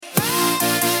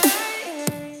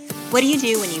What do you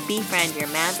do when you befriend your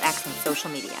man's ex on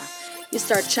social media? You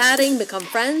start chatting, become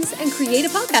friends, and create a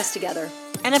podcast together.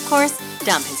 And of course,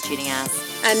 dump his cheating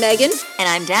ass. I'm Megan. And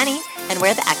I'm Danny, and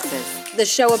we're the Exes. The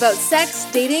show about sex,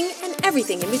 dating, and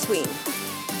everything in between.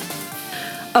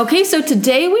 Okay, so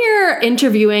today we are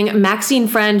interviewing Maxine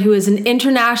Friend, who is an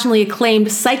internationally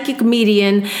acclaimed psychic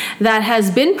medium that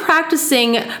has been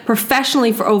practicing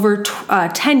professionally for over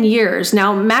 10 years.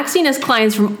 Now, Maxine has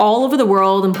clients from all over the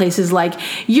world in places like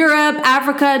Europe,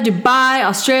 Africa, Dubai,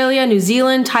 Australia, New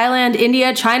Zealand, Thailand,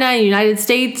 India, China, and the United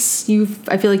States.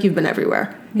 I feel like you've been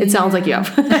everywhere. It sounds like you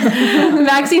have.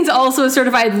 Maxine's also a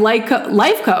certified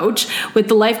life coach with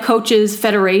the Life Coaches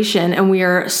Federation, and we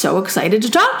are so excited to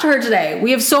talk to her today.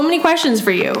 We have so many questions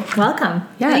for you. Welcome.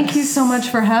 Yes. Thank you so much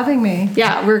for having me.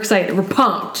 Yeah, we're excited. We're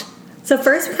pumped. So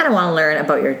first, we kind of want to learn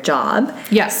about your job.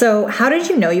 Yeah. So how did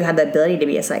you know you had the ability to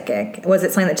be a psychic? Was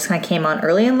it something that just kind of came on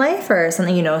early in life, or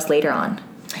something you noticed later on?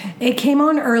 It came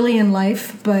on early in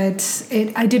life, but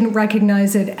I didn't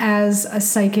recognize it as a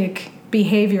psychic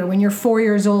behavior. When you're 4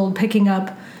 years old picking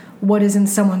up what is in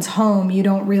someone's home, you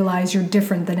don't realize you're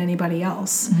different than anybody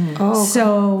else. Mm-hmm. Oh, okay.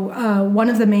 So one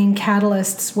of the main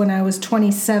catalysts, when I was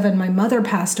 27, my mother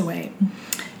passed away.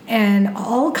 And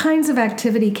all kinds of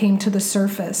activity came to the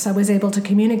surface. I was able to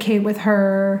communicate with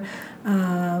her.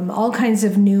 All kinds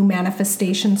of new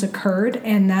manifestations occurred,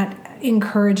 and that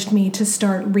encouraged me to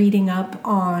start reading up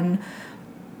on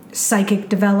psychic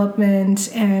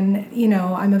development. And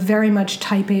I'm a very much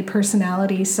type A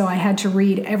personality, so I had to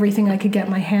read everything I could get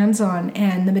my hands on,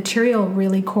 and the material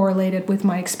really correlated with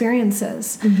my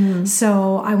experiences. Mm-hmm.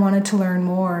 So I wanted to learn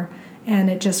more, and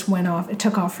it just went off. It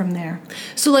took off from there.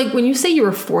 So like when you say you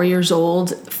were 4 years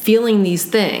old feeling these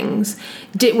things,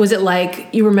 was it like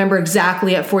you remember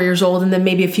exactly at 4 years old and then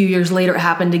maybe a few years later it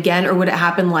happened again, or would it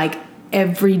happen like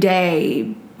every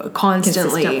day,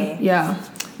 constantly? Yeah.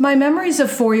 My memories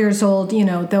of 4 years old,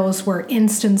 those were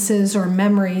instances or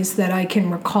memories that I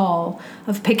can recall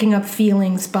of picking up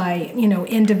feelings by,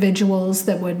 individuals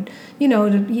that would,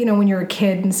 when you're a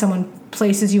kid and someone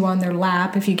places you on their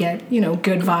lap, if you get,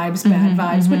 good vibes, bad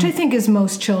vibes, which I think is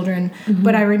most children. Mm-hmm.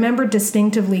 But I remember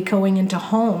distinctively going into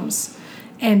homes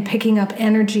and picking up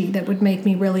energy that would make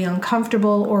me really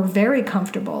uncomfortable or very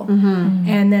comfortable. Mm-hmm.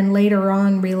 And then later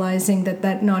on realizing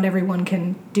that not everyone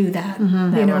can do that.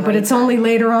 Mm-hmm. But it's only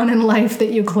later on in life that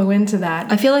you clue into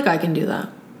that. I feel like I can do that.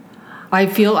 I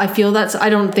feel that's, I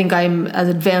don't think I'm as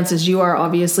advanced as you are,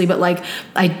 obviously, but like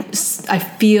I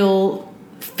feel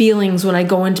feelings when I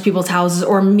go into people's houses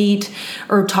or meet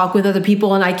or talk with other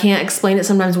people, and I can't explain it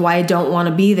sometimes why I don't want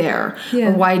to be there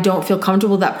or why I don't feel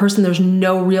comfortable with that person. There's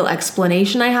no real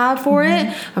explanation I have for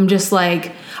it. I'm just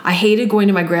like, I hated going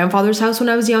to my grandfather's house when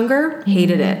I was younger,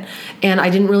 hated it. And I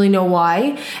didn't really know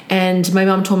why. And my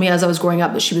mom told me as I was growing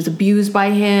up that she was abused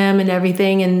by him and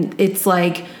everything. And it's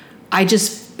like, I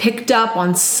just picked up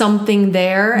on something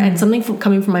there and something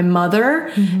coming from my mother,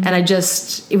 and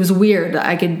it was weird.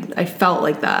 I felt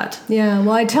like that. Yeah,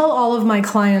 well, I tell all of my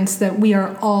clients that we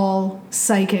are all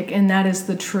psychic, and that is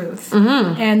the truth.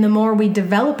 Mm-hmm. And the more we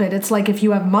develop it, it's like if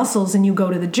you have muscles and you go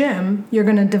to the gym, you're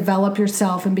going to develop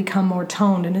yourself and become more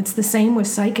toned. And it's the same with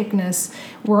psychicness.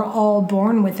 We're all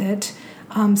born with it.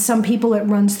 Some people, it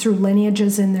runs through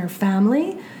lineages in their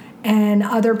family, and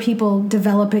other people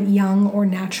develop it young or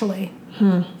naturally.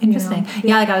 Interesting.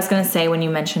 Yeah, like I was going to say, when you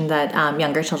mentioned that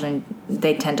younger children,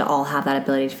 they tend to all have that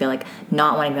ability to feel like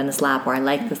not wanting to be on this lap, or I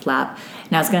like this lap.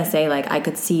 And I was going to say, like, I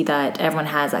could see that everyone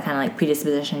has that kind of like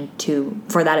predisposition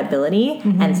for that ability,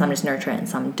 and some just nurture it and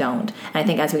some don't. And I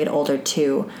think as we get older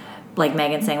too, like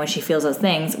Megan's saying, when she feels those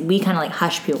things, we kind of like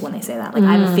hush people when they say that. Like,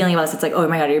 I have a feeling about this. It's like, oh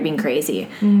my God, you're being crazy.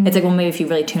 It's like, well, maybe if you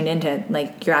really tuned into it,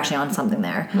 like, you're actually on something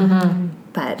there.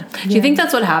 But do you think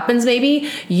that's what happens? Maybe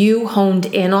you honed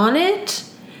in on it,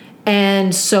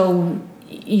 and so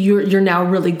you're now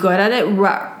really good at it,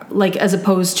 like as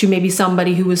opposed to maybe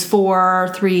somebody who was 4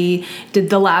 or 3, did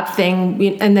the lap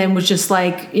thing, and then was just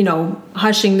like,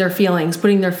 hushing their feelings,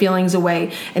 putting their feelings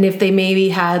away. And if they maybe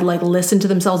had like listened to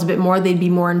themselves a bit more, they'd be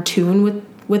more in tune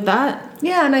with that.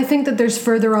 Yeah, and I think that there's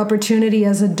further opportunity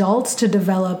as adults to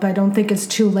develop. I don't think it's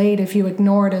too late if you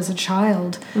ignore it as a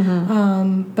child.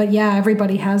 But yeah,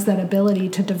 everybody has that ability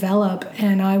to develop,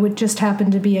 and I would just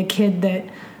happen to be a kid that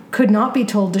could not be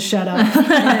told to shut up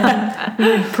and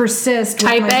would persist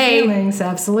with my feelings.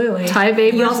 Absolutely. Type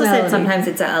A personality. You also said sometimes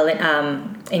it's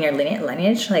in your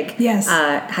lineage. Like, yes.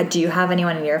 Do you have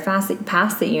anyone in your past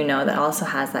that you know that also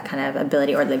has that kind of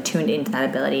ability, or they've tuned into that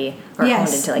ability, or honed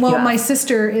into like? Well, my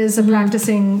sister is a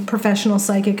practicing professional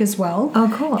psychic as well.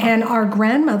 Oh, cool. And our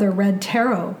grandmother read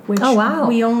tarot, which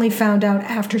we only found out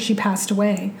after she passed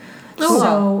away.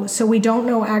 So we don't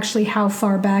know actually how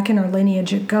far back in our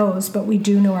lineage it goes, but we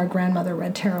do know our grandmother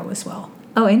read tarot as well.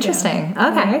 Oh, interesting.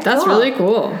 Okay. That's cool. really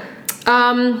cool.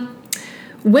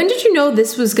 When did you know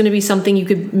this was going to be something you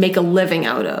could make a living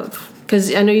out of?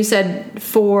 Because I know you said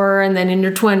 4 and then in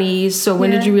your 20s. So when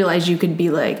did you realize you could be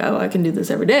like, oh, I can do this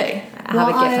every day? I have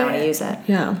a gift, I want to use it.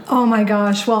 Yeah. Oh my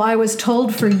gosh. Well, I was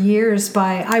told for years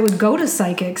I would go to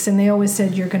psychics and they always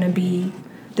said, you're going to be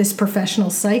this professional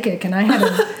psychic. And I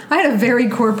had a very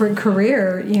corporate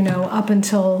career, up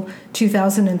until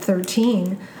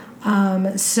 2013.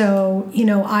 So,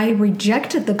 I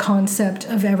rejected the concept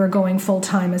of ever going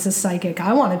full-time as a psychic.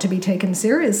 I wanted to be taken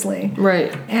seriously.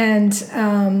 Right. And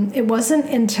it wasn't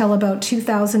until about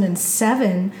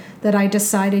 2007 that I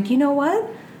decided, you know what?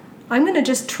 I'm going to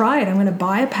just try it. I'm going to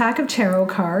buy a pack of tarot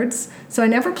cards. So I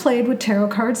never played with tarot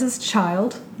cards as a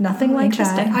child. Nothing like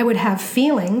that. I would have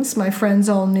feelings. My friends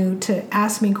all knew to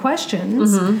ask me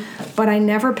questions. But I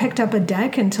never picked up a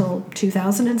deck until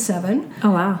 2007.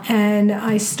 Oh, wow. And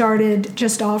I started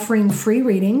just offering free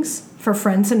readings for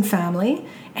friends and family.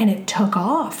 And it took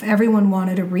off. Everyone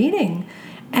wanted a reading.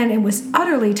 And it was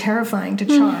utterly terrifying to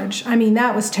charge. I mean,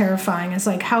 that was terrifying. It's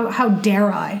like, how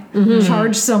dare I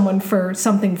charge someone for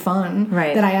something fun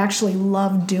that I actually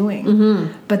love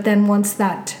doing? But then once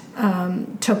that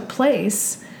took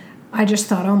place, I just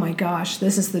thought, oh my gosh,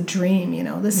 this is the dream.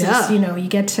 This is, you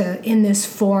get to, in this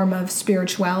form of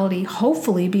spirituality,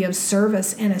 hopefully be of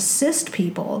service and assist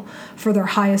people for their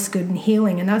highest good and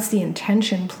healing. And that's the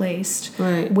intention placed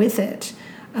with it.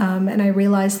 And I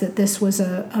realized that this was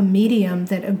a medium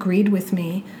that agreed with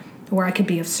me where I could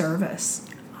be of service.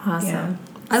 Awesome. Yeah.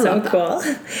 I love that. Cool.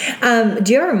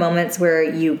 Do you ever have moments where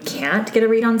you can't get a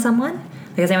read on someone?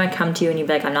 Like, does anyone come to you and you'd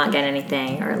be like, I'm not getting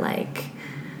anything, or like...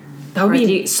 That would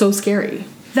be so scary.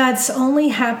 That's only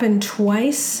happened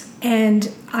twice,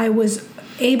 and I was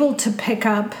able to pick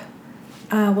up...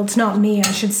 well, it's not me,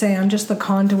 I should say. I'm just the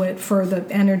conduit for the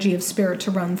energy of spirit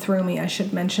to run through me. I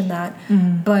should mention that.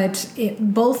 But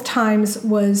both times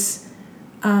was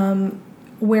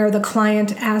where the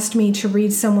client asked me to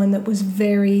read someone that was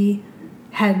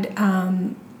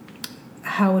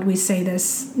how would we say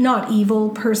this? Not evil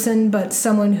person, but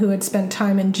someone who had spent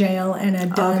time in jail and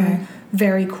had done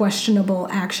very questionable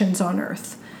actions on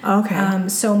Earth. Okay.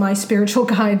 So my spiritual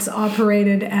guides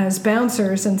operated as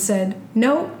bouncers and said,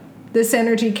 no, this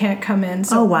energy can't come in.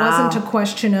 So it wasn't a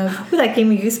question of... That gave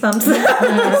me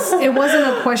goosebumps. It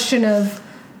wasn't a question of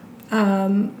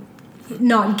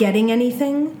not getting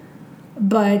anything,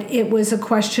 but it was a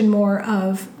question more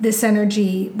of this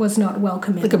energy was not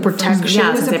welcoming. Like a protection. Yeah,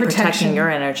 it was a protecting your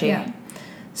energy. Yeah.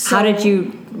 So, how did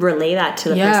you relay that to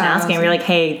the person asking? You're like,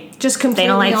 hey, just completely they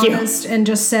don't like honest and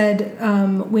just said,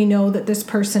 we know that this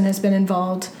person has been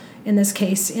involved, in this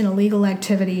case, in illegal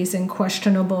activities and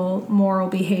questionable moral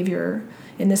behavior,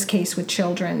 in this case with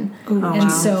children.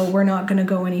 So we're not going to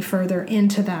go any further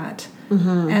into that,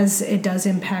 as it does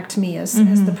impact me as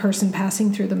the person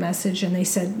passing through the message. And they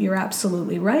said, you're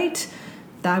absolutely right.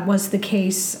 That was the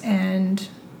case, and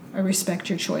I respect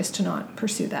your choice to not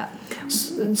pursue that.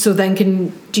 So then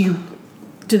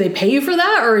do they pay you for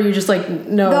that, or are you just like,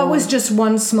 no? That was just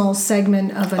one small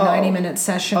segment of a 90-minute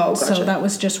session, gotcha. so that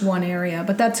was just one area.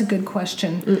 But that's a good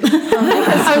question.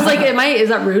 I was like, is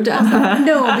that rude to ask that?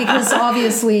 No, because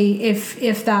obviously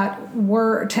if that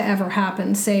were to ever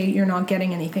happen, say you're not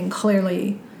getting anything,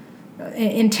 clearly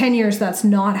in 10 years that's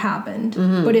not happened.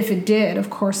 But if it did, of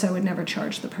course I would never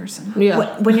charge the person.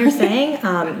 Yeah. When you're saying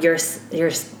your sorry,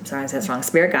 I said this wrong,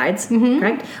 spirit guides,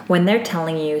 correct? When they're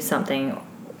telling you something,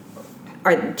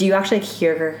 do you actually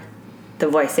hear the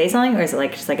voice say something, or is it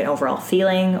like just like an overall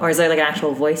feeling, or is there like an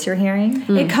actual voice you're hearing?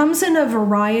 It comes in a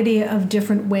variety of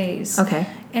different ways. Okay.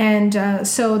 And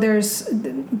so there's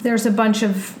a bunch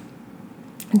of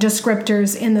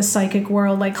descriptors in the psychic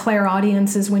world, like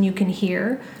clairaudience is when you can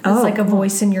hear. It's like a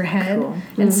voice in your head. Cool.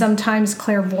 And sometimes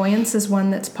clairvoyance is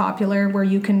one that's popular, where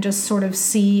you can just sort of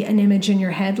see an image in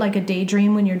your head, like a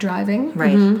daydream when you're driving.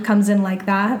 Right. Comes in like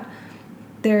that.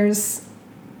 There's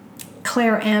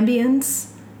clairambience.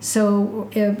 So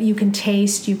you can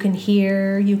taste, you can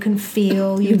hear, you can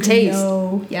feel, you can taste.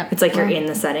 know. Yep. It's like you're in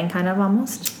the setting, kind of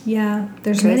almost. Yeah,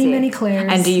 there's Crazy. many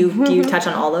clairs. And do you touch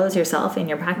on all those yourself in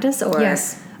your practice, or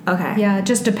Yes. Okay. Yeah, it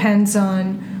just depends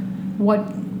on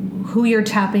who you're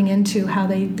tapping into, how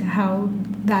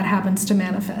that happens to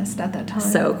manifest at that time.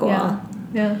 So cool.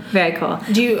 Yeah. Very cool.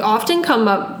 Do you often come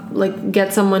up, like,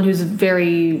 get someone who's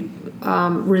very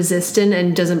resistant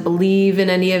and doesn't believe in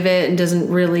any of it and doesn't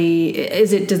really...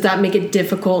 Does that make it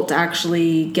difficult to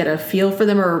actually get a feel for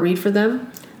them or a read for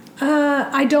them?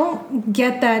 I don't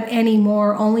get that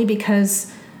anymore, only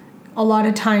because a lot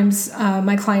of times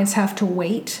my clients have to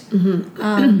wait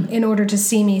in order to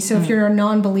see me. So if you're a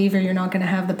non-believer, you're not going to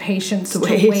have the patience to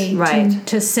wait Right.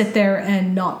 to sit there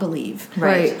and not believe.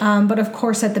 Right. But of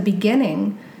course, at the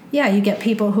beginning, you get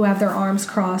people who have their arms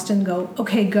crossed and go,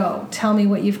 okay, go, tell me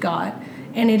what you've got.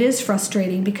 And it is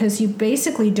frustrating because you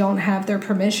basically don't have their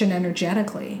permission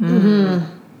energetically.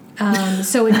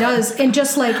 So it does. And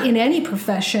just like in any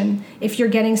profession, if you're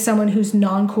getting someone who's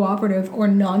non-cooperative or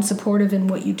non-supportive in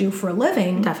what you do for a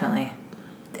living, Definitely.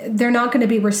 they're not going to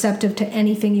be receptive to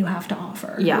anything you have to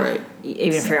offer. Yeah. Right.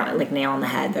 Even if you're like nail on the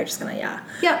head, they're just gonna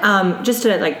Yeah. Just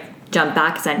to like jump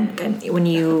back, because when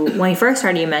you first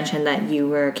started, you mentioned that you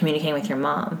were communicating with your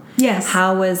mom. Yes.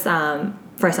 How was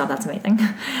first off, that's amazing.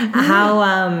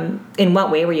 How in what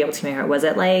way were you able to communicate? Was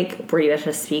it like, were you able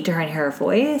to speak to her and hear her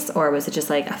voice, or was it just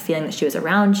like a feeling that she was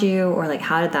around you, or like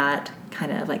how did that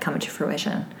kind of like come into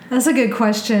fruition? That's a good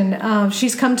question.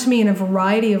 She's come to me in a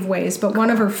variety of ways, but one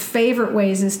of her favorite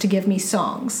ways is to give me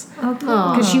songs.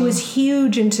 Because she was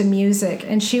huge into music,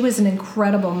 and she was an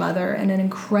incredible mother and an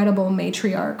incredible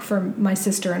matriarch for my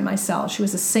sister and myself. She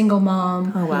was a single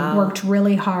mom, worked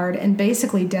really hard, and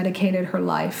basically dedicated her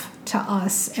life to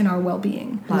us and our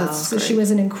well-being. Wow. So she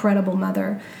was an incredible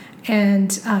mother.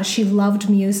 And she loved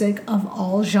music of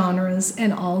all genres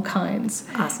and all kinds.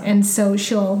 Awesome. And so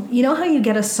she'll, you know how you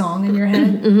get a song in your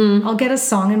head? I'll get a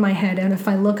song in my head, and if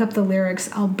I look up the lyrics,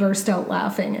 I'll burst out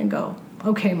laughing and go,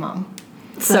 okay, Mom.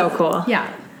 So cool.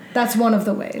 Yeah, that's one of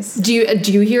the ways. Do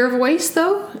you hear a voice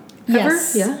though? Ever?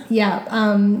 Yes. Yeah.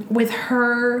 Yeah. With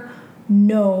her,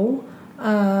 no.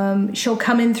 She'll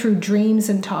come in through dreams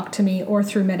and talk to me, or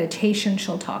through meditation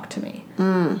she'll talk to me.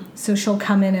 So she'll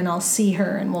come in and I'll see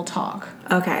her and we'll talk.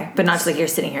 Okay, but not just like you're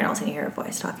sitting here and all of a sudden you hear a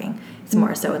voice talking. It's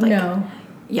more so with like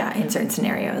in certain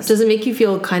scenarios. Does it make you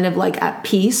feel kind of like at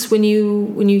peace when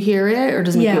you hear it, or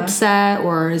does it make you upset,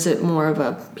 or is it more of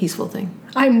a peaceful thing?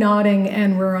 I'm nodding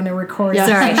and we're on a recording.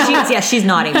 Sorry, she's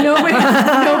nodding.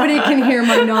 Nobody can hear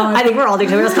my nod. I think we're all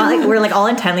doing it. We're like all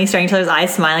intently staring each other's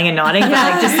eyes, smiling and nodding. But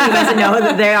like, just so you guys know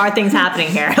that there are things happening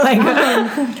here. Like,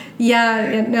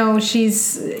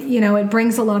 she's, it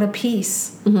brings a lot of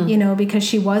peace, because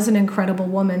she was an incredible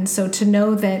woman. So to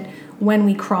know that when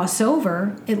we cross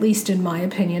over, at least in my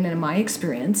opinion and in my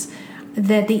experience,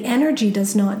 that the energy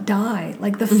does not die.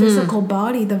 Like the physical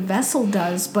body, the vessel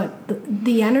does, but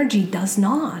the energy does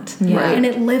not. Right. And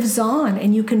it lives on,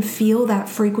 and you can feel that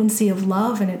frequency of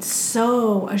love, and it's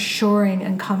so assuring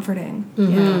and comforting.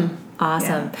 Yeah.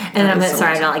 awesome. And I'm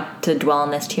sorry, I'm not like to dwell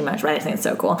on this too much, but I just think it's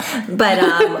so cool. But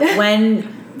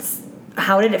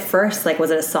how did it first, like,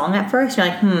 was it a song at first? You're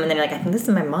like, and then you're like, I think this is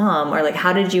my mom. Or like,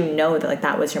 how did you know that like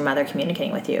that was your mother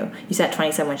communicating with you? You said at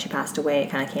 27 when she passed away, it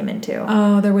kind of came into.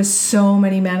 Oh, there was so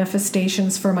many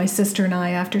manifestations for my sister and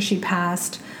I after she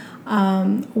passed.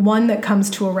 One that comes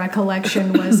to a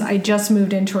recollection was I just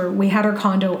moved into her. We had her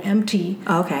condo empty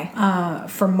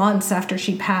for months after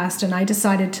she passed, and I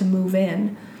decided to move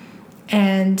in.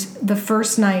 And the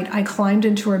first night, I climbed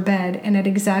into her bed, and at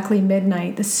exactly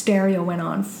midnight, the stereo went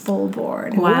on full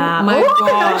board. Wow. Oh my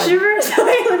God.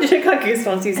 I legit got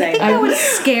goosebumps you saying. I think that would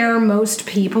scare most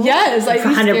people. Yes, I'd be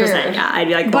 100%. scared. Yeah, I'd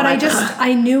be like, But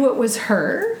I knew it was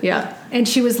her. Yeah. And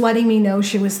she was letting me know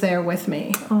she was there with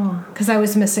me. Because I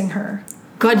was missing her.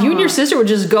 God, you and your sister would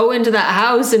just go into that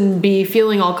house and be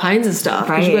feeling all kinds of stuff.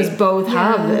 Because you guys both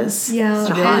have this. Yeah.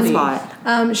 It's a hot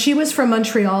spot. She was from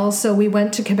Montreal, so we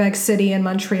went to Quebec City and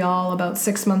Montreal about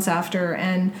 6 months after,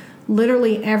 and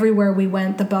literally everywhere we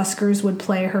went, the buskers would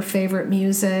play her favorite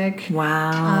music.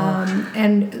 Wow.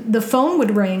 And the phone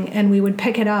would ring, and we would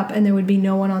pick it up, and there would be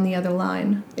no one on the other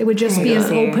line. It would just be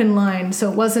an open line,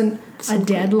 so it wasn't a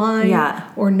dead line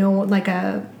or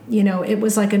it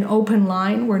was like an open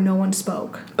line where no one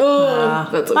spoke. Oh,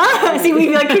 that's okay. See, we'd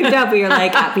be like creeped out, but you're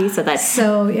like happy.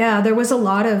 So yeah, there was a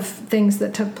lot of things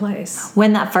that took place.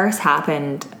 When that first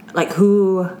happened, like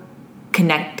who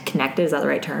connected, is that the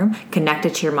right term?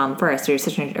 Connected to your mom first, or your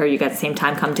sister, or you guys at the same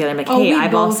time come together and like, hey,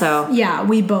 I've also... Yeah,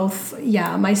 we both,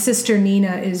 my sister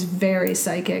Nina is very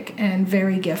psychic and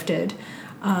very gifted.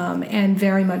 And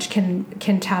very much can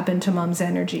tap into mom's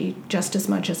energy just as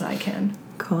much as I can.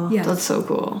 Cool. Yeah. That's so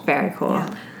cool. Very cool.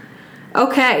 Yeah.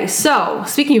 Okay, so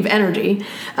speaking of energy,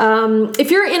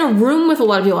 if you're in a room with a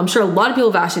lot of people, I'm sure a lot of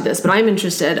people have asked you this, but I'm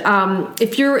interested.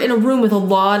 If you're in a room with a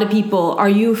lot of people, are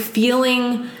you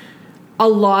feeling a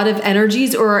lot of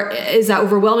energies, or is that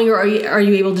overwhelming, or are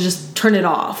you able to just turn it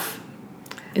off?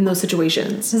 in those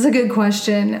situations? This is a good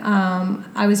question.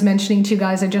 I was mentioning to you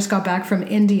guys, I just got back from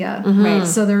India. Right.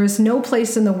 So there is no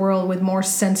place in the world with more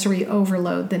sensory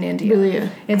overload than India. Really?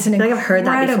 It's an I feel like I've heard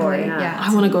that before, incredibly- yeah.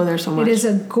 I want to go there so much. It is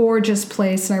a gorgeous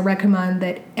place, and I recommend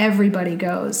that everybody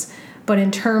goes. But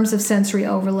in terms of sensory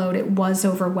overload, it was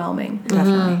overwhelming.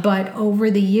 Definitely. But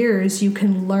over the years, you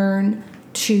can learn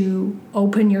to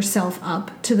open yourself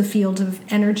up to the field of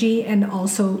energy and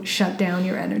also shut down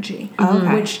your energy,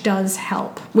 which does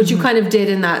help. Which you kind of did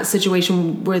in that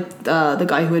situation with the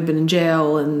guy who had been in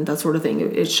jail and that sort of thing.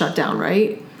 It shut down,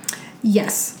 right?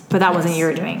 Yes. But that wasn't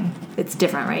your doing. It's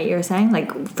different, right? You were saying,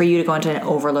 like, for you to go into an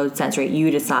overload sensory,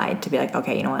 you decide to be like,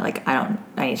 okay, you know what? Like, I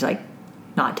need to like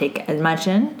not take as much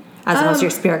in, as opposed to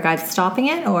your spirit guide stopping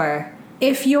it, or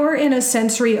If you're in a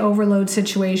sensory overload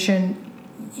situation,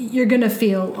 you're going to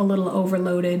feel a little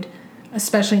overloaded,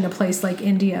 especially in a place like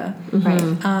India. right?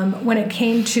 When it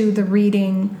came to the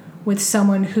reading with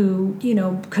someone who,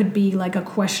 could be like a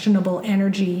questionable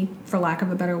energy, for lack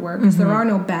of a better word, because there are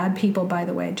no bad people, by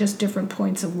the way, just different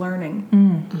points of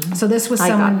learning. So this was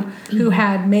someone who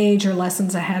had major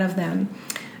lessons ahead of them.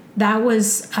 That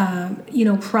was,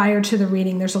 prior to the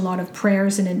reading, there's a lot of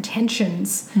prayers and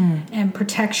intentions and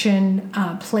protection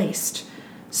placed.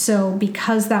 So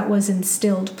because that was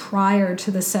instilled prior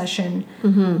to the session,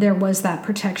 there was that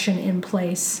protection in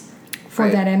place. For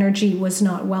that energy was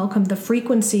not welcome. The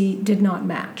frequency did not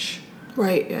match.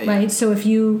 Right. Yeah, yeah. Right? So if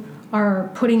you are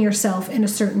putting yourself in a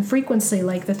certain frequency,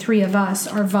 like the three of us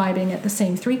are vibing at the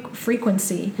same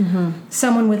frequency,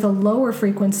 someone with a lower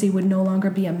frequency would no longer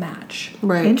be a match.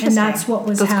 Right. And that's what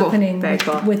was That's cool. happening Very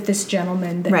cool. with this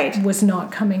gentleman that was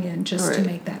not coming in, just to Right.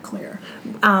 make that clear.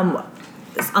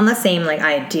 On the same like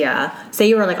idea, say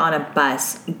you were like on a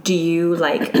bus, do you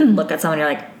like look at someone, you're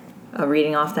like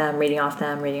reading off them,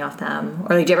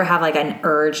 or like do you ever have like an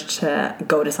urge to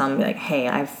go to someone and be like, hey,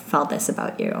 I felt this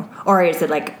about you, or is it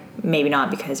like maybe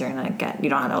not because you don't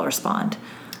know how to respond?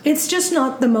 It's just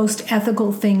not the most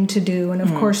ethical thing to do. And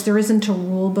of course, there isn't a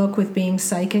rule book with being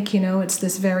psychic. It's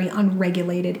this very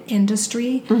unregulated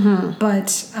industry.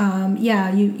 But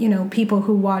people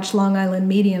who watch Long Island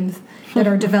Mediums that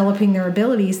are developing their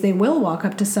abilities, they will walk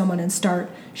up to someone and start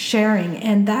sharing.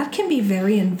 And that can be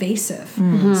very invasive.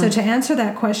 So to answer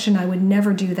that question, I would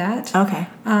never do that. Okay.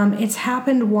 It's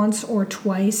happened once or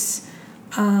twice.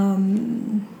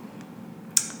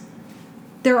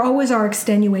 There always are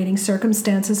extenuating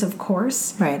circumstances, of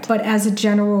course. Right. But as a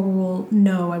general rule,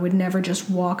 no, I would never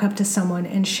just walk up to someone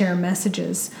and share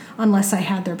messages unless I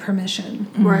had their permission.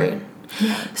 Right.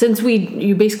 Since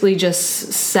you basically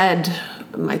just said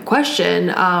my question,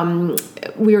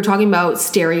 we were talking about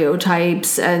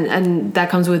stereotypes, and that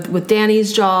comes with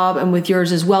Danny's job and with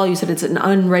yours as well. You said it's an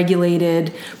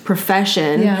unregulated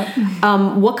profession.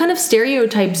 Yeah. What kind of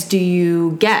stereotypes do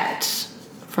you get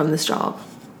from this job?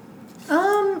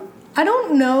 I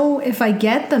don't know if I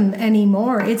get them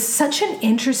anymore. It's such an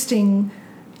interesting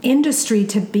industry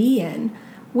to be in,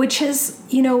 which has,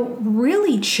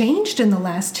 really changed in the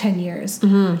last 10 years.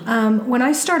 When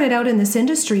I started out in this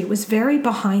industry, it was very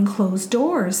behind closed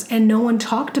doors, and no one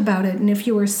talked about it. And if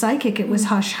you were psychic, it was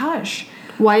hush-hush.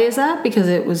 Why is that? Because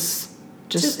it was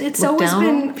just It's looked always down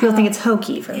on? been... People think it's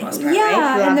hokey for the most part, Yeah, right? People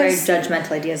and have very there's-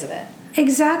 judgmental ideas of it.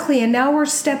 Exactly, and now we're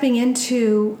stepping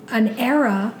into an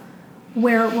era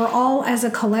where we're all as a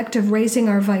collective raising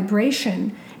our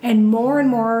vibration, and more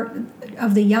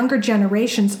of the younger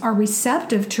generations are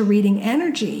receptive to reading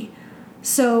energy.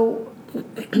 So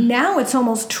now it's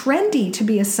almost trendy to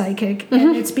be a psychic,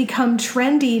 and it's become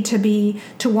trendy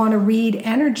to want to read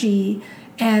energy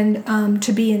and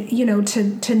to be,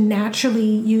 to naturally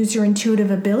use your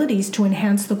intuitive abilities to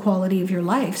enhance the quality of your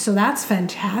life. So that's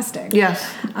fantastic. Yes.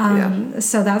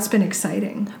 So that's been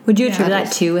exciting. Would you attribute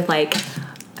that too with like,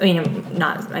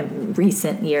 not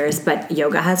recent years, but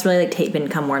yoga has really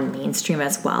become more mainstream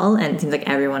as well, and it seems like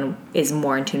everyone is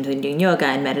more in tune to doing yoga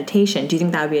and meditation. Do you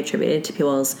think that would be attributed to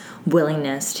people's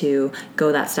willingness to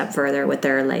go that step further with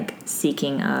their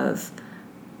seeking of,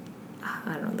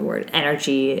 I don't know the word,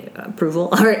 energy approval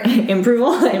or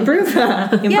improve?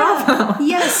 Yeah.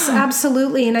 Yes,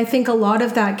 absolutely. And I think a lot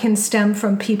of that can stem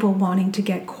from people wanting to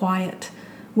get quiet.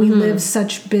 We live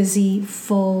such busy,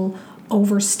 full,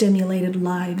 overstimulated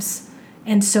lives.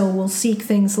 And so we'll seek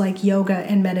things like yoga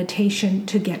and meditation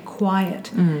to get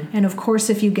quiet. And of course,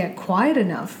 if you get quiet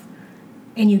enough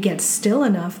and you get still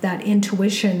enough, that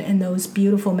intuition and those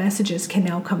beautiful messages can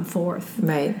now come forth.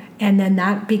 Right. And then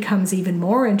that becomes even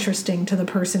more interesting to the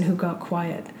person who got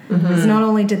quiet. Because not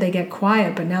only did they get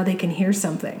quiet, but now they can hear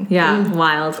something. Yeah,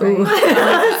 wild.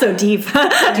 So deep.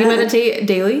 Do you meditate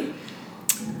daily?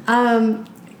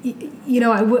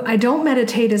 I don't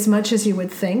meditate as much as you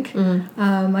would think.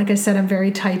 Like I said, I'm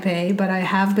very type A, but I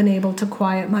have been able to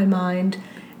quiet my mind,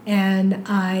 and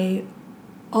I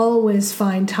always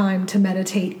find time to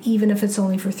meditate, even if it's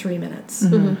only for 3 minutes.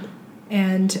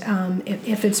 And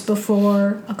if it's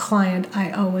before a client,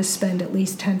 I always spend at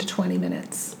least 10 to 20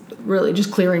 minutes. Really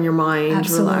just clearing your mind,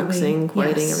 Absolutely. relaxing,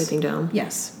 quieting Yes. everything down.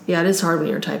 Yes. Yeah, it is hard when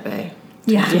you're type A.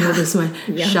 Yeah. You have this mind.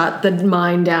 Shut the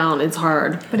mind down. It's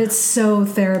hard. But it's so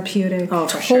therapeutic. Oh,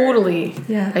 for sure. Totally.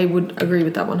 Yeah. I would agree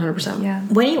with that 100%. Yeah.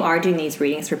 When you are doing these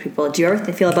readings for people, do you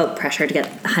ever feel about pressure to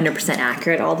get 100%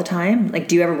 accurate all the time? Like,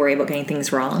 do you ever worry about getting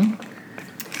things wrong?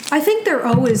 I think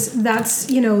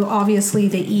that's, obviously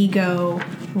the ego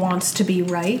wants to be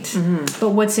right. But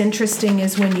what's interesting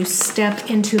is when you step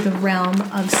into the realm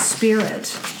of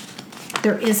spirit,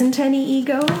 there isn't any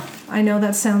ego. I know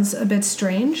that sounds a bit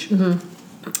strange.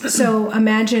 So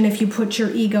imagine if you put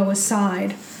your ego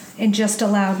aside and just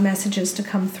allowed messages to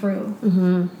come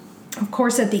through. Of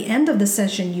course, at the end of the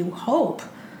session, you hope,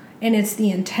 and it's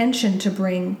the intention to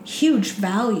bring huge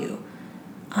value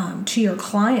to your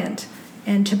client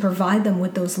and to provide them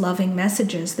with those loving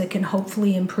messages that can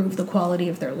hopefully improve the quality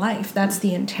of their life. That's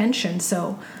the intention.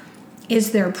 So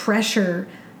is there pressure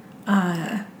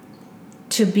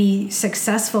to be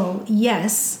successful?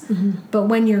 Yes. But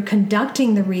when you're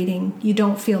conducting the reading, you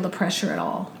don't feel the pressure at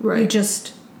all. Right. You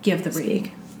just give the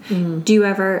reading. Do you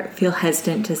ever feel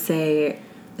hesitant to say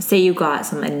you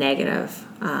got a negative,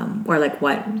 or like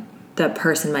what the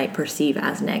person might perceive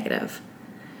as negative?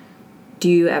 Do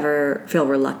you ever feel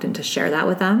reluctant to share that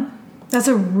with them? That's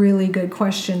a really good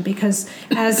question, because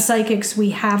as psychics, we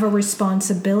have a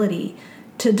responsibility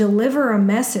to deliver a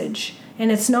message,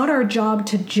 and it's not our job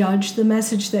to judge the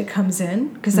message that comes in,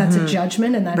 because that's a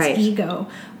judgment and that's Right. ego.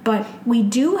 But we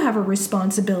do have a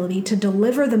responsibility to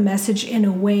deliver the message in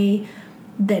a way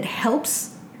that helps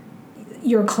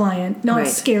your client, not Right.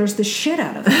 scares the shit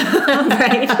out of them.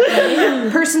 Right.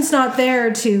 Person's not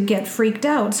there to get freaked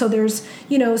out. So there's,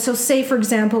 so say, for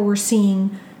example, we're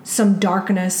seeing some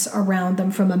darkness around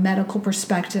them from a medical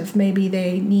perspective. Maybe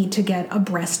they need to get a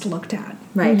breast looked at.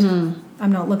 Right.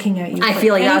 I'm not looking at you. I for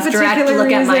feel like any that was direct to particular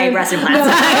look at my reason. breast implants.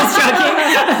 I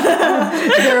was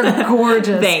joking. They're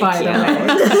gorgeous, Thank by you. the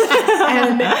way.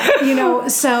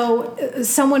 And, so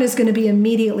someone is going to be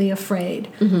immediately afraid.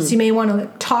 So you may want to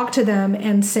talk to them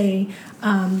and say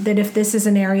that if this is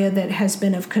an area that has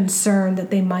been of concern, that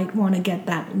they might want to get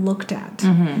that looked at.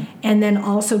 And then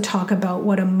also talk about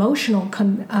what emotional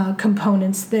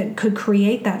components that could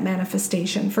create that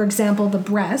manifestation. For example, the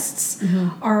breasts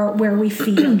are where we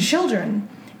feed our children.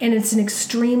 And it's an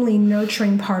extremely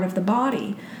nurturing part of the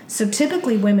body. So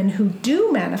typically women who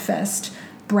do manifest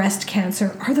breast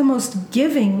cancer are the most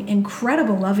giving,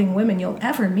 incredible, loving women you'll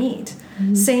ever meet.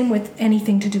 Same with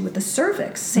anything to do with the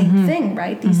cervix. Same thing,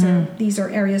 right? These are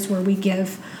areas where we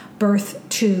give birth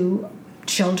to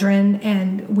children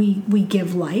and we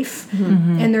give life.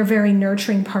 And they're very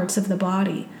nurturing parts of the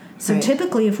body. So Right.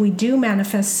 typically if we do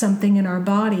manifest something in our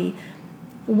body,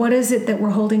 what is it that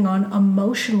we're holding on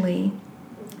emotionally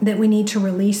that we need to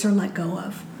release or let go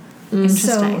of?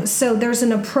 Interesting. So there's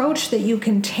an approach that you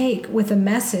can take with a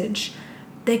message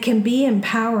that can be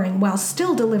empowering while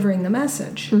still delivering the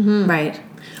message. Right.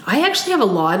 I actually have a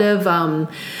lot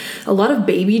of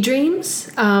baby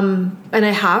dreams, and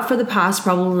I have for the past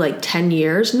probably like 10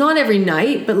 years. Not every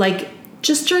night, but like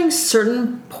just during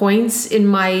certain points in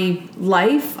my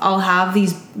life, I'll have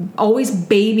these always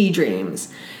baby dreams.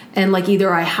 And like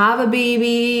either I have a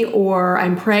baby or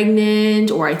I'm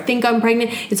pregnant or I think I'm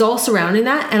pregnant. It's all surrounding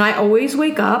that. And I always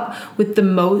wake up with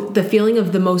the feeling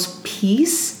of the most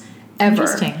peace ever.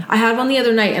 Interesting. I had one the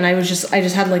other night and I just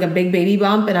had like a big baby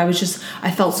bump and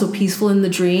I felt so peaceful in the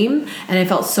dream and I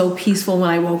felt so peaceful when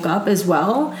I woke up as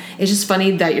well. It's just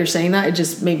funny that you're saying that. It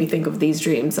just made me think of these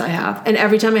dreams I have. And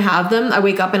every time I have them, I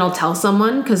wake up and I'll tell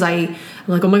someone because I'm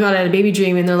like, oh my God, I had a baby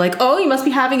dream. And they're like, oh, you must be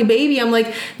having a baby. I'm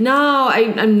like, no,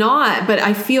 I'm not. But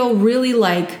I feel really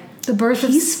like The birth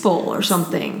peaceful or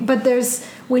something. But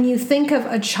when you think of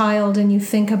a child and you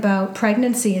think about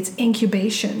pregnancy, it's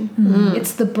incubation.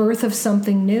 It's the birth of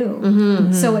something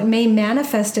new. So it may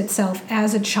manifest itself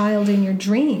as a child in your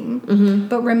dream.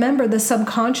 But remember, the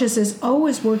subconscious is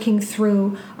always working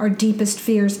through our deepest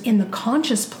fears in the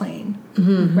conscious plane.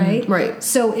 Right? Right.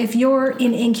 So if you're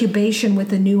in incubation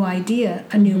with a new idea,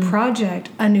 a new project,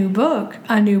 a new book,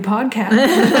 a new podcast,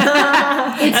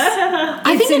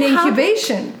 it's an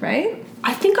incubation, right?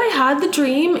 I think I had the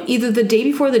dream either the day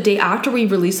before or the day after we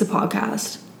released the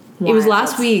podcast. It was Wow,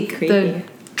 last that's week. creepy.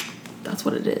 that's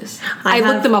what it is. I I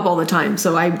look have- them up all the time,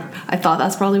 so I thought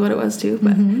that's probably what it was too.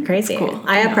 But Crazy. Cool.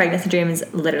 I have pregnancy dreams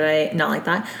literally not like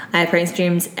that. I have pregnancy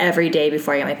dreams every day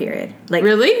before I get my period. Like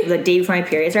Really? the day before my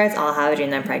period starts, I'll have a dream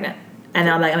that I'm pregnant. And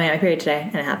then I'm like, I'm getting my period today,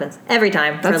 and it happens every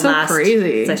time for That's the so last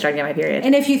crazy. since I started getting my period.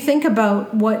 And if you think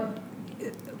about what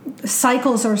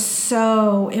cycles are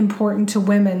so important to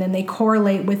women, and they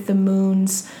correlate with the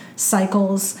moon's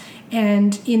cycles,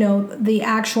 and the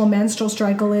actual menstrual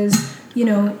cycle is Sorry.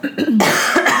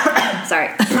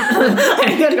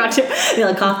 I got you. Feel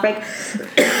a cough break.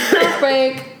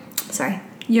 break. Sorry.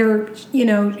 you're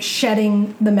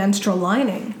shedding the menstrual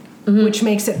lining, which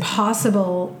makes it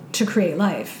possible to create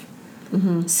life.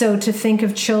 So to think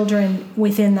of children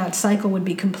within that cycle would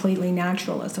be completely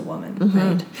natural as a woman,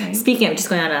 right? Speaking of, just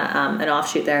going on an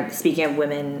offshoot there, speaking of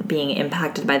women being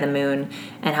impacted by the moon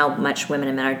and how much women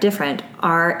and men are different,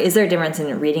 is there a difference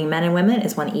in reading men and women?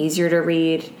 Is one easier to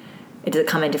read? Does it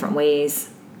come in different ways?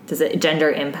 Does it gender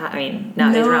impact? I mean,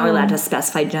 we're not really allowed to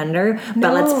specify gender,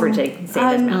 but let's say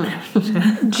there's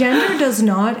men. Gender does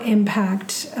not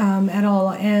impact at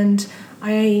all, and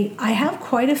I have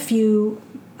quite a few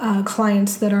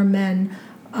clients that are men.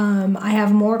 I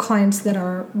have more clients that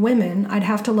are women. I'd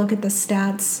have to look at the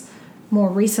stats more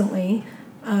recently,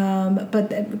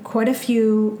 but quite a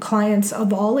few clients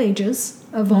of all ages,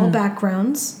 of all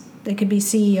backgrounds. They could be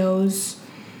CEOs,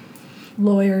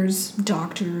 lawyers,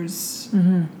 doctors,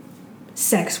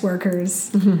 sex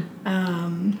workers,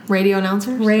 Radio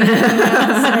announcers? radio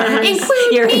announcers,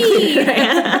 Include me.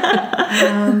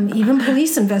 even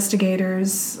police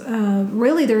investigators.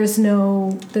 Really, there's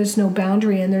no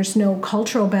boundary, and there's no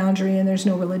cultural boundary, and there's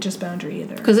no religious boundary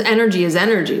either. Because energy is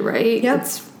energy, right? Yep.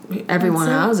 Everyone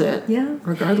That's it. has it. Yeah.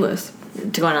 Regardless.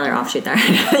 To go on another offshoot there,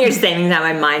 you're saying that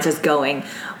my mind's just going.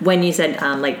 When you said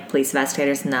like police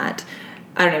investigators and that,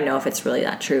 I don't even know if it's really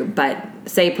that true, but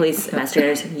say police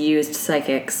investigators used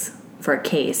psychics for a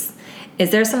case.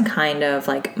 Is there some kind of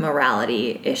like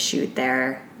morality issue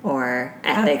there or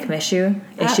ethic issue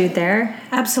there?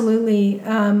 Absolutely.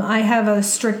 I have a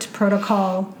strict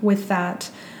protocol with that.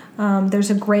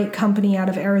 There's a great company out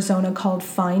of Arizona called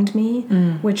Find Me,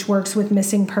 which works with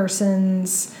missing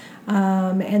persons.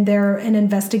 And they're an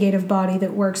investigative body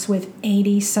that works with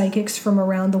 80 psychics from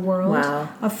around the world, Wow.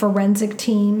 a forensic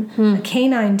team, a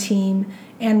canine team,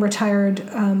 and retired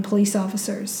police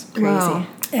officers. Crazy. Wow.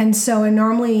 And so I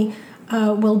normally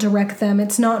will direct them.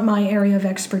 It's not my area of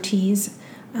expertise.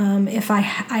 If I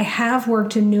have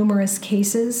worked in numerous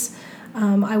cases,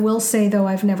 I will say, though,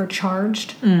 I've never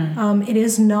charged. It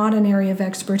is not an area of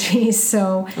expertise,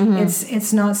 so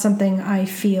it's not something I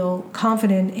feel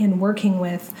confident in working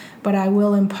with, but I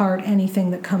will impart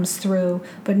anything that comes through.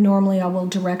 But normally I will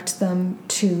direct them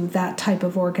to that type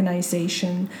of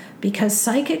organization, because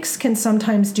psychics can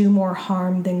sometimes do more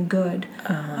harm than good.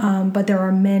 But there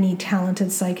are many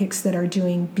talented psychics that are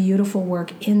doing beautiful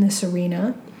work in this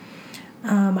arena.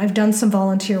 I've done some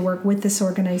volunteer work with this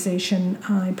organization.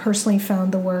 I personally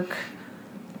found the work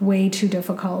way too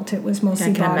difficult. It was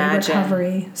mostly can body imagine.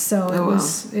 recovery. So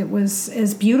it was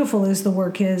as beautiful as the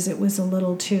work is, it was a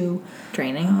little too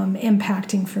Draining.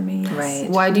 impacting for me. Yes. Right.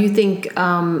 Why do you think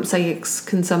psychics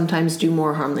can sometimes do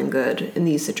more harm than good in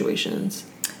these situations?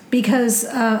 Because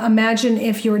imagine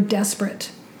if you're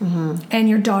desperate and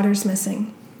your daughter's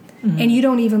missing, and you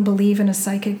don't even believe in a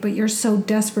psychic, but you're so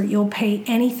desperate you'll pay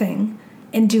anything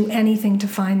and do anything to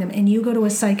find them. And you go to a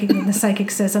psychic and the psychic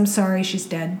says, "I'm sorry, she's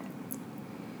dead."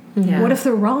 Yeah. What if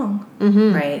they're wrong?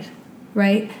 Right.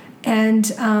 Right?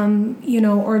 And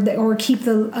or keep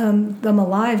them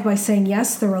alive by saying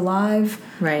yes, they're alive,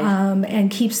 Right. and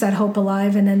keeps that hope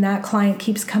alive, and then that client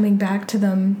keeps coming back to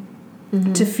them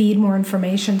to feed more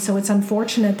information. So it's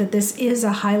unfortunate that this is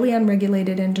a highly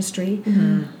unregulated industry.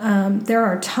 There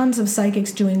are tons of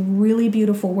psychics doing really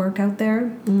beautiful work out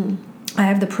there. I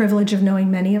have the privilege of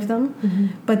knowing many of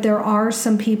them, but there are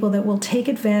some people that will take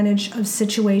advantage of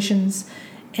situations.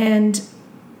 And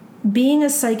being a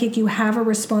psychic, you have a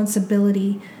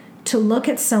responsibility to look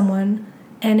at someone,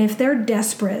 and if they're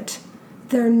desperate,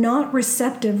 they're not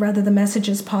receptive, rather the message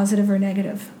is positive or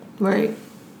negative. Right.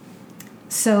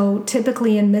 So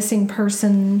typically in missing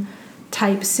person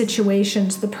type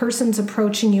situations, the person's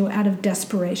approaching you out of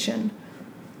desperation.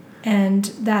 And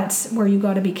that's where you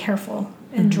got to be careful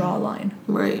and draw a line,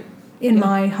 Right. in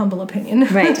my humble opinion.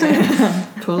 Right.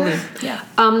 Totally. Yeah.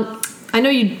 I know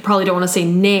you probably don't want to say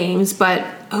names, but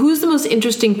who's the most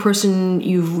interesting person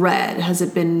you've read? Has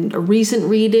it been a recent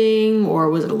reading, or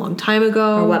was it a long time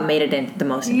ago? Or what made it the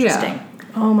most interesting?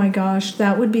 Oh my gosh,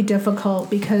 that would be difficult,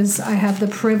 because I have the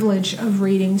privilege of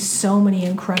reading so many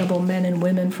incredible men and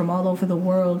women from all over the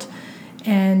world.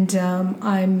 And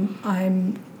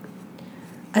I'm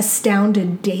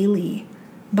astounded daily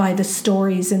by the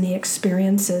stories and the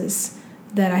experiences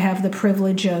that I have the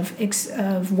privilege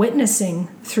of witnessing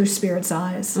through Spirit's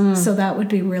eyes. So that would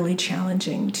be really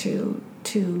challenging to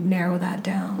narrow that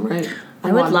down. Right.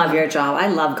 I would love your job. I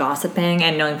love gossiping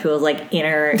and knowing people's like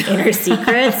inner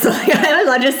secrets. Like, I would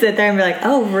love to sit there and be like,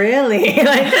 oh, really?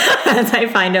 Like, as I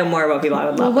find out more about people, I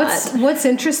would love that. What's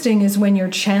interesting is when you're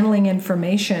channeling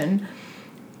information,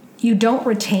 you don't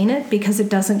retain it because it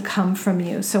doesn't come from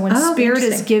you. So when Spirit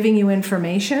is giving you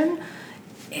information,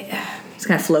 it just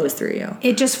kind of flows through you.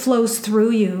 It just flows through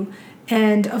you.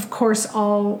 And of course,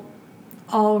 all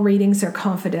readings are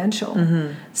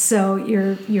confidential. So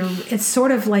it's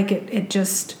sort of like it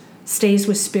just stays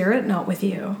with Spirit, not with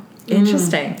you.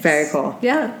 Interesting. Very cool.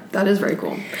 Yeah. That is very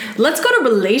cool. Let's go to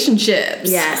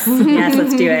relationships. Yes. Yes,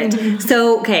 let's do it.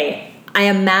 So, okay. I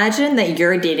imagine that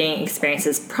your dating experience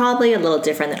is probably a little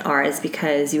different than ours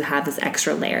because you have this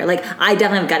extra layer. Like, I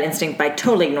definitely have gut instinct, but I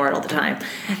totally ignore it all the time.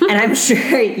 And I'm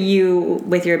sure you,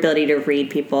 with your ability to read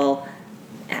people,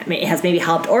 it has maybe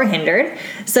helped or hindered.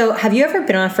 So have you ever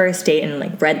been on a first date and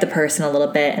like read the person a little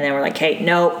bit and then we're like, hey,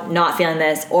 nope, not feeling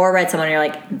this, or read someone and you're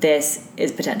like, this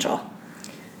is potential?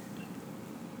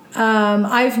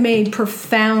 I've made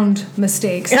profound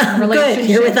mistakes in relationships. Good,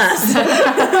 you're with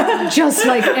us. Just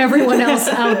like everyone else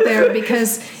out there,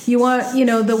 because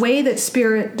the way that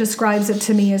Spirit describes it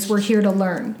to me is we're here to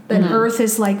learn. That Earth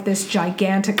is like this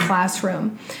gigantic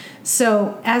classroom.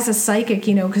 So as a psychic,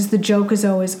 because the joke is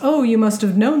always, oh, you must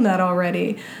have known that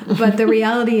already. But the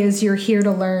reality is you're here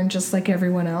to learn just like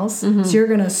everyone else. So you're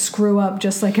going to screw up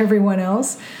just like everyone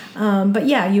else. But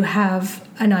yeah, you have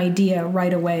an idea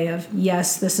right away of,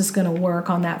 yes, this is going to work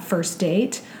on that first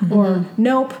date. Or,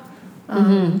 nope,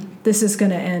 this is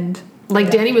going to end. Like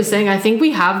Danny was saying, I think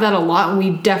we have that a lot, and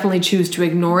we definitely choose to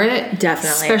ignore it.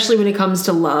 Definitely. Especially when it comes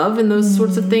to love and those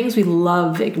sorts of things. We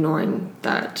love ignoring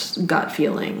that gut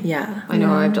feeling. Yeah. I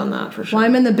know I've done that for sure. Well,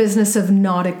 I'm in the business of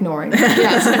not ignoring.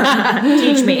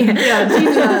 Teach me. Yeah,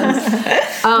 teach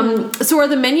us. So are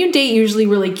the men you date usually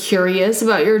really curious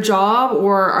about your job,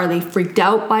 or are they freaked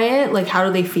out by it? Like, how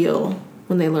do they feel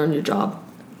when they learn your job?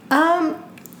 Well,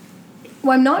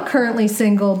 I'm not currently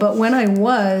single, but when I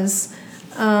was...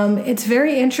 it's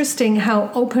very interesting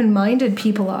how open-minded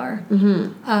people are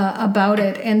about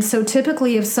it. And so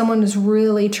typically if someone is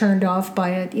really turned off by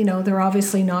it, they're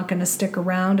obviously not going to stick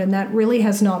around. And that really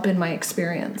has not been my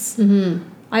experience.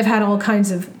 I've had all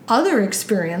kinds of other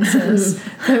experiences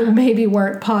that maybe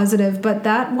weren't positive, but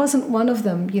that wasn't one of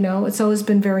them. It's always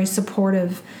been very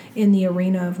supportive in the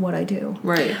arena of what I do.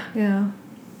 Right. Yeah.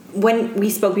 When we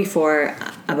spoke before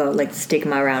about like the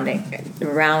stigma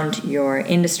around your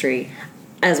industry,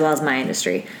 as well as my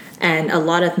industry. And a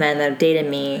lot of men that have dated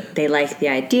me, they like the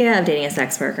idea of dating a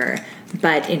sex worker,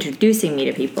 but introducing me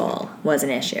to people was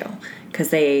an issue.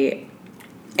 Because at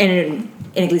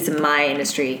least in my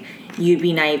industry, you'd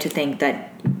be naive to think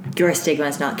that your stigma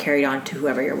is not carried on to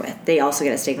whoever you're with. They also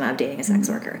get a stigma of dating a sex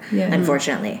worker,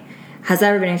 unfortunately. Has that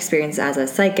ever been an experience as a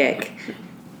psychic?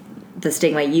 The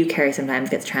stigma you carry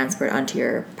sometimes gets transferred onto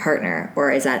your partner,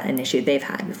 or is that an issue they've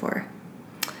had before?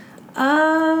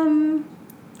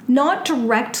 Not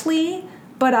directly,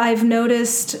 but I've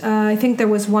noticed, I think there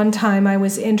was one time I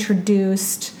was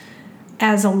introduced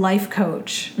as a life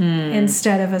coach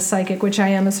instead of a psychic, which I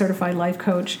am a certified life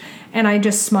coach. And I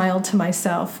just smiled to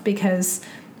myself because,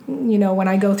 when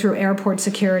I go through airport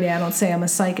security, I don't say I'm a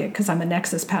psychic because I'm a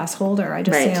Nexus Pass holder. I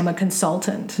just say I'm a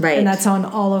consultant. Right. And that's on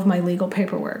all of my legal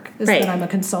paperwork, is that I'm a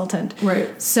consultant.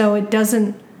 Right. So it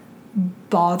doesn't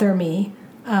bother me.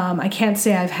 I can't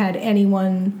say I've had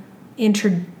anyone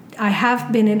I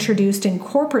have been introduced in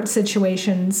corporate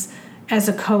situations as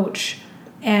a coach,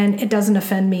 and it doesn't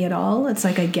offend me at all. It's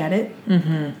like I get it.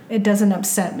 It doesn't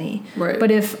upset me. Right.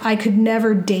 But if I could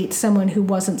never date someone who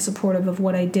wasn't supportive of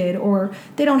what I did, or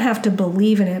they don't have to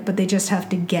believe in it, but they just have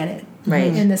to get it.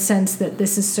 Right. In the sense that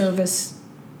this is service,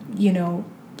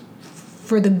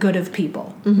 for the good of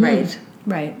people. Right.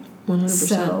 Right.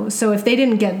 100%. So if they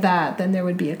didn't get that, then there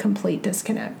would be a complete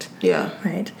disconnect. Yeah.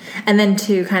 Right. And then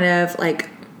to kind of like...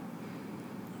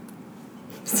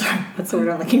 Sorry, what's the word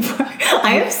I'm looking for?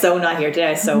 I am so not here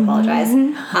today. I so apologize.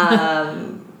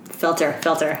 Filter.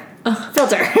 Filter.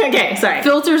 Okay, sorry.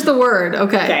 Filter's the word.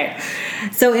 Okay.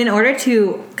 So in order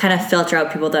to kind of filter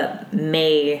out people that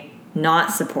may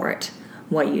not support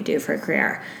what you do for a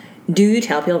career, do you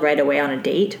tell people right away on a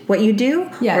date what you do?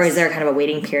 Yes. Or is there kind of a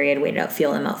waiting period,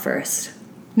 feel them out first?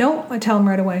 No, I tell them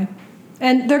right away.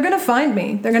 And they're going to find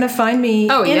me. They're going to find me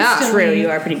Oh, yeah. instantly True, you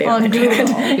are pretty big on on Google.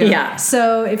 Yeah.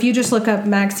 So if you just look up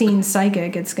Maxine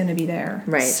Psychic, it's going to be there.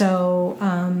 Right. So,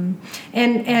 and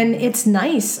it's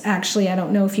nice, actually. I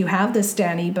don't know if you have this,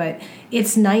 Danny, but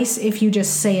it's nice if you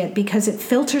just say it because it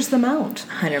filters them out.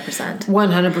 100%.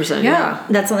 100%. Yeah.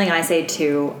 That's something I say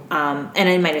too. And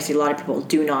in my industry, a lot of people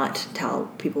do not tell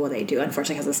people what they do.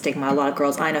 Unfortunately, because of stigma. A lot of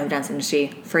girls I know who dance industry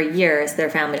for years, their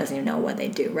family doesn't even know what they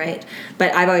do, right?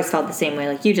 But I've always felt the same way,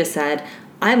 like you just said.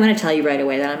 I'm going to tell you right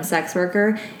away that I'm a sex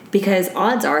worker because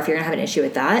odds are, if you're going to have an issue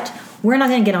with that, we're not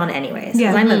going to get on anyways.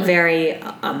 Yeah. Because I'm a very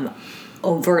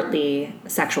overtly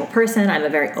sexual person. I'm a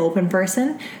very open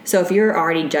person. So if you're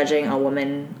already judging a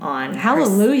woman on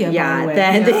Hallelujah, by the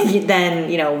way.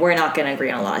 then you know we're not going to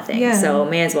agree on a lot of things. Yeah. So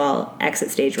may as well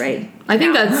exit stage right. I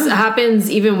think that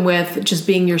happens even with just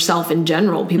being yourself in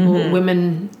general. People,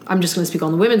 women, I'm just going to speak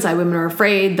on the women's side. Women are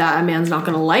afraid that a man's not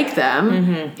going to like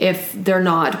them if they're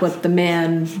not what the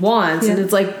man wants. Yeah. And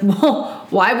it's like, well,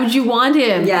 why would you want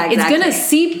him? Yeah, It's exactly. going to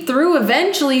seep through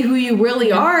eventually who you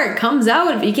really are. It comes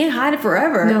out. You can't hide it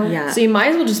forever. No. Yeah. So you might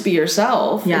as well just be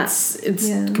yourself. Yeah. It's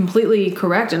Yeah. completely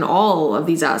correct in all of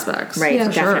these aspects. Right, Yeah.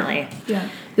 For sure. definitely. Yeah.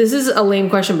 This is a lame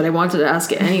question, but I wanted to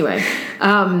ask it anyway.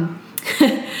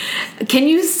 Can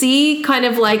you see kind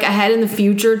of like ahead in the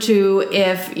future to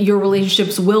if your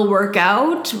relationships will work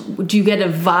out? Do you get a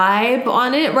vibe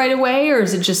on it right away, or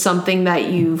is it just something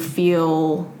that you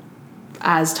feel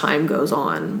as time goes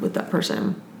on with that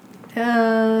person?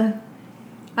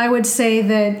 I would say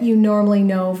that you normally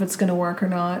know if it's going to work or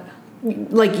not.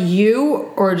 Like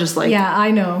you, or just like Yeah, I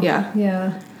know. Yeah.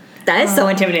 Yeah. That is so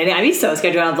intimidating. I'd be so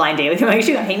scared to go on a blind date with you. Like,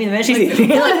 she hate me the minute she sees me.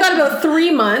 well, I've got about 3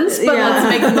 months, but Yeah. let's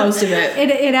make the most of it.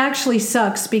 It actually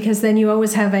sucks because then you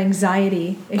always have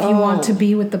anxiety if you want to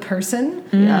be with the person.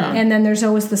 Yeah. And then there's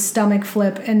always the stomach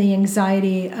flip and the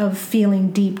anxiety of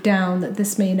feeling deep down that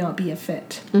this may not be a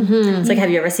fit. It's like, have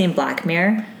you ever seen Black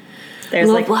Mirror? There's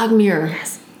Love like Black Mirror.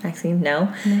 Yes. Maxine,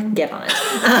 no? Get on it.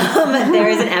 There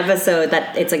is an episode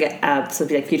that it's like so it'd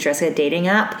be like futuristic dating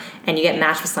app, and you get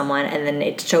matched with someone, and then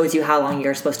it shows you how long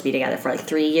you're supposed to be together for, like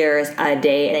 3 years, a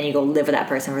day, and then you go live with that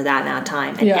person for that amount of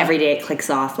time, and Yeah. every day it clicks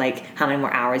off like how many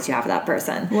more hours you have with that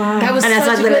person. Wow. That was And that's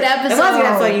such a like good It episode. was a good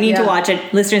episode. You need to Yeah. watch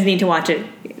it. Listeners need to watch it.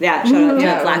 Yeah, shout out to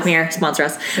Yeah, it Black was. Mirror, sponsor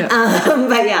us.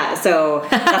 But yeah, so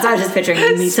that's why I was just picturing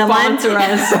you meet someone. Sponsor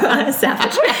us.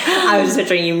 Savage. I was just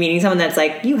picturing you meeting someone that's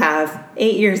like, you have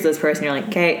 8 years with this person. You're like,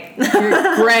 okay.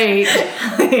 You're great.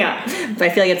 Yeah. But I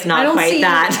feel like it's not quite see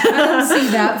that. I don't see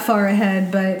that far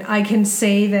ahead, but I can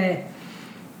say that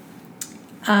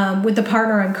with the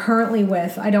partner I'm currently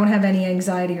with, I don't have any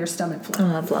anxiety or stomach flip. Oh,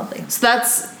 that's lovely. So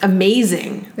that's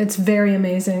amazing It's very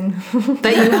amazing.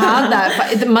 that you have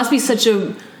that. It must be such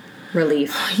a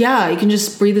Relief. yeah. You can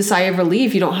just breathe a sigh of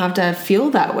relief. You don't have to feel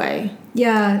that way.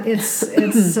 Yeah, it's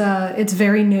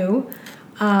very new,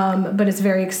 but it's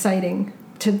very exciting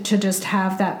to just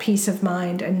have that peace of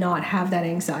mind and not have that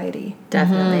anxiety.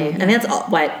 Definitely. And that's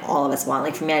what all of us want.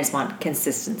 Like for me, I just want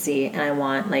consistency, and I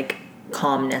want like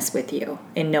calmness with you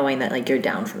and knowing that like you're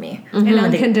down for me. And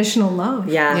unconditional love.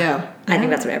 Yeah. Yeah. I think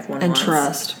that's what everyone And wants.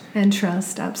 trust. And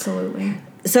trust, absolutely.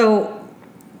 So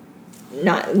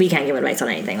we can't give advice on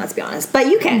anything, let's be honest, but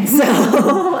you can.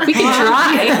 So We can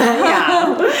try.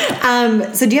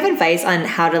 yeah. So do you have advice on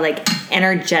how to like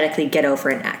energetically get over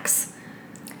an ex?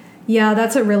 Yeah,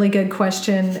 that's a really good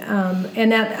question.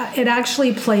 And that it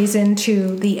actually plays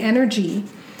into the energy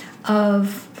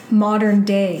of modern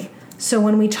day. So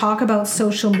when we talk about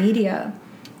social media,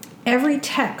 every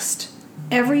text,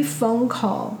 every phone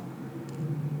call,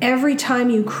 every time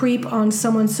you creep on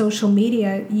someone's social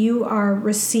media, you are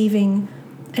receiving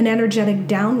an energetic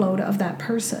download of that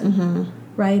person.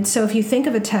 Right? So if you think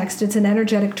of a text, it's an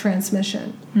energetic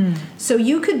transmission. So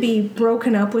you could be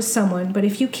broken up with someone, but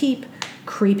if you keep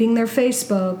creeping their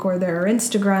Facebook or their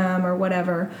Instagram or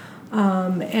whatever,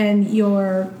 and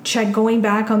you're going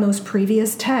back on those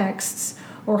previous texts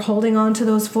or holding on to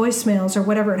those voicemails or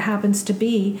whatever it happens to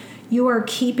be, you are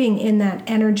keeping in that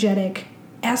energetic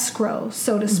escrow,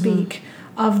 so to speak,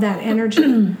 of that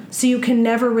energy. So you can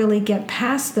never really get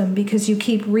past them because you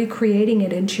keep recreating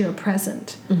it into your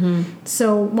present.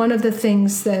 So one of the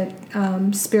things that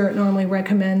Spirit normally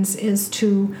recommends is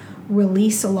to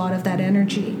release a lot of that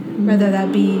energy, whether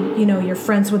that be, you're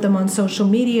friends with them on social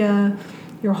media,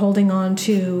 you're holding on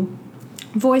to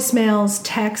voicemails,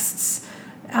 texts,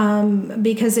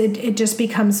 because it just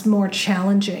becomes more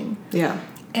challenging. Yeah.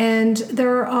 And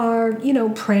there are,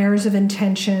 prayers of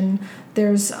intention.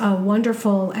 There's a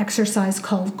wonderful exercise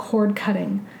called cord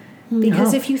cutting.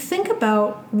 Because if you think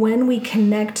about when we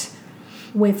connect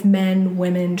with men,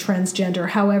 women, transgender,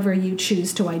 however you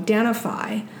choose to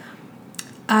identify.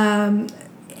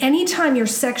 Anytime you're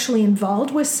sexually involved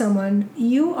with someone,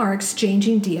 you are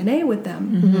exchanging DNA with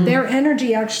them. Mm-hmm. Their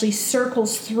energy actually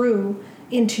circles through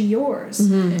into yours.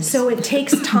 Mm-hmm. So it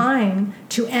takes time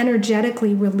to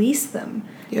energetically release them.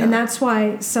 Yeah. And that's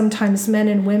why sometimes men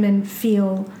and women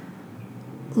feel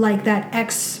like that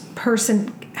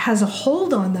ex-person has a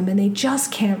hold on them and they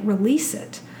just can't release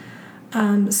it.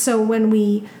 So when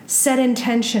we set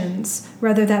intentions,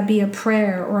 whether that be a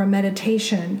prayer or a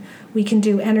meditation, we can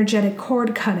do energetic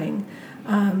cord cutting.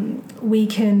 We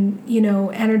can,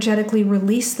 energetically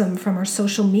release them from our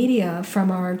social media,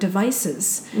 from our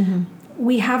devices. Mm-hmm.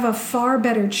 We have a far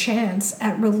better chance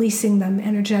at releasing them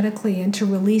energetically and to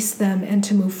release them and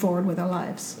to move forward with our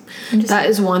lives. That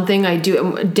is one thing I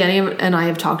do. Danny and I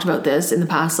have talked about this in the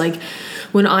past. Like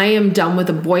when I am done with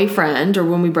a boyfriend or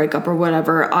when we break up or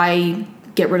whatever, I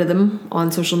get rid of them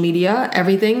on social media,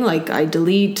 everything. Like I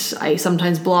delete, I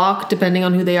sometimes block, depending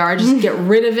on who they are, just get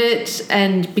rid of it.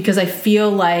 And because I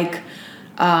feel like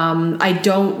I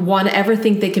don't want to ever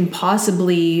think they can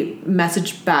possibly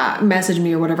message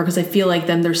me or whatever, because I feel like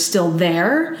then they're still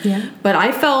there. Yeah. But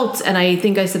I felt, and I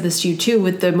think I said this to you too,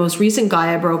 with the most recent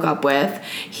guy I broke up with,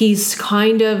 he's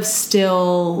kind of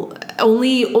still,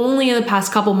 only in the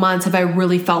past couple months have I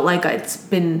really felt like it's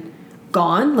been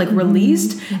gone, like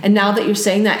released. Mm-hmm. And now that you're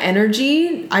saying that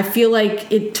energy, I feel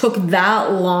like it took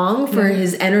that long for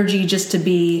his energy just to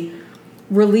be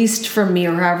released from me,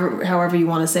 or however you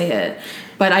want to say it.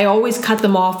 But I always cut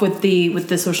them off with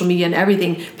the social media and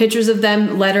everything. Pictures of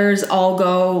them, letters, all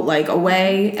go like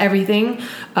away, everything.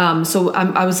 So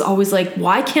I was always like,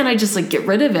 why can't I just like get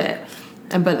rid of it?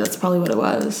 But that's probably what it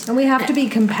was. And we have to be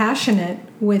compassionate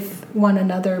with one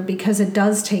another, because it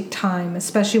does take time,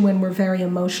 especially when we're very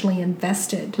emotionally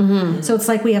invested. Mm-hmm. So it's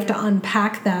like we have to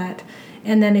unpack that.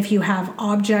 And then if you have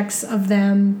objects of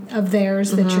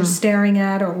theirs that you're staring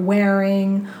at or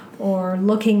wearing or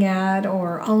looking at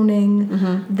or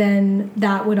owning, then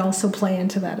that would also play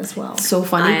into that as well. So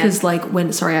funny, because like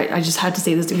I just had to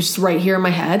say this, it was just right here in my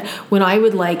head. When I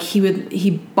would he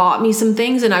bought me some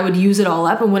things and I would use it all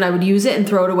up, and when I would use it and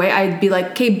throw it away, I'd be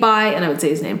like, okay, bye, and I would say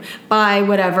his name, bye,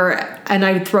 whatever, and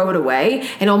I would throw it away,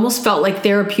 and almost felt like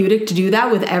therapeutic to do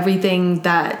that with everything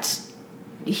that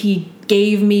he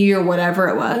gave me or whatever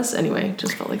it was. Anyway,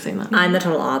 just felt like saying that. I'm the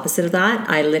total opposite of that.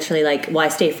 I literally I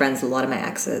stay friends with a lot of my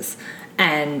exes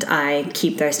and I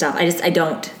keep their stuff. I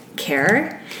don't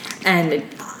care, and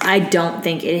I don't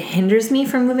think it hinders me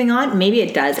from moving on. Maybe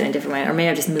it does in a different way, or maybe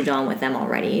I've just moved on with them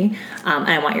already. And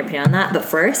I want your opinion on that. But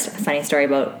first, a funny story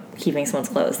about keeping someone's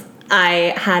clothes.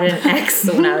 I had an ex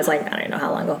when I was I don't even know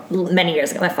how long ago, many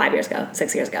years ago, 5 years ago,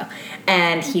 6 years ago.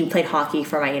 And he played hockey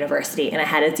for my university, and I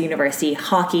had his university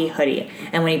hockey hoodie.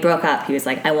 And when he broke up, he was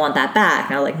like, I want that back.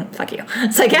 And I was like, fuck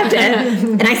you. So I kept it,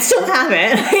 and I still have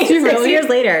it 6 years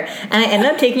later. And I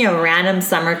ended up taking a random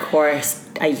summer course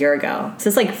a year ago. So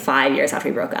it's 5 years after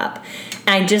we broke up.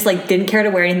 And I just didn't care to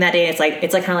wear anything that day.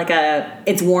 It's kind of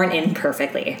it's worn in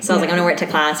perfectly. So I was I'm gonna wear it to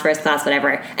class, first class,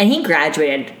 whatever. And he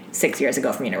graduated 6 years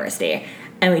ago from university,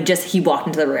 and he walked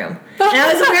into the room, and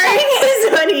I was wearing his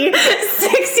hoodie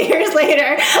 6 years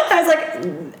later. I was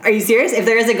like, are you serious? If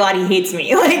there is a God, he hates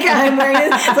me. I'm wearing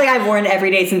it. It's I've worn it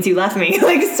every day since you left me.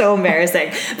 So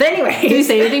embarrassing. But anyway, did he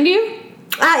say anything to you?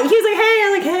 He was like, hey. I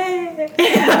was like, hey.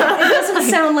 It doesn't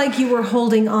sound like you were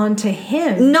holding on to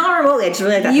him. Not remotely. It's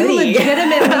really that you hoodie. You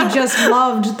legitimately just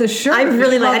loved the shirt. I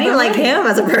didn't like him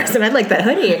as a person. I like that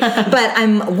hoodie. But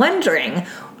I'm wondering,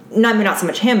 not so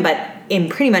much him, but in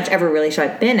pretty much every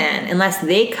relationship I've been in, unless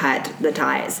they cut the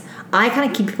ties, I kind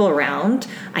of keep people around.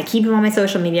 I keep them on my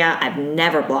social media. I've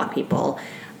never blocked people,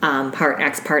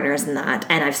 ex-partners and that,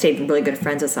 and I've stayed really good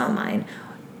friends with some of mine.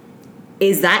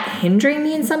 Is that hindering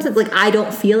me in some sense? I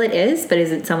don't feel it is, but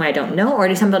is it someone I don't know? Or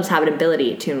do some people just have an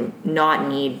ability to not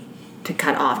need to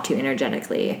cut off to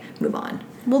energetically move on?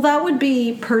 Well, that would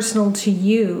be personal to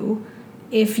you.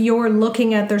 If you're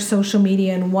looking at their social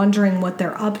media and wondering what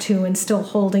they're up to and still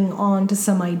holding on to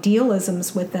some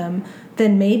idealisms with them,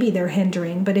 then maybe they're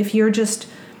hindering. But if you're just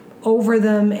over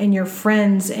them and you're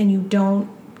friends and you don't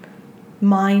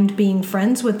mind being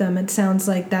friends with them, it sounds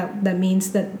like that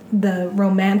means that the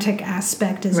romantic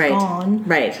aspect is gone.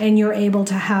 Right. And you're able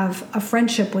to have a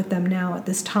friendship with them now at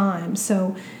this time.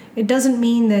 So it doesn't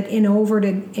mean that in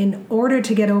order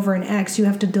to get over an ex, you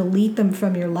have to delete them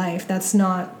from your life. That's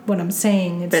not what I'm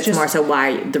saying. It's just more so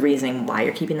the reasoning why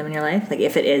you're keeping them in your life.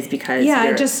 If it is because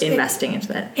you're investing into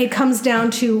that. It comes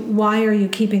down to, why are you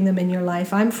keeping them in your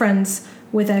life? I'm friends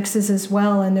with exes as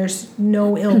well, and there's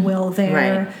no ill will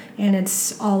there, and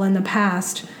it's all in the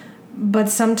past. but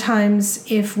sometimes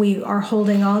if we are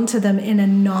holding on to them in a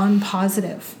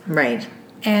non-positive Right.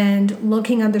 and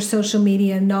looking at their social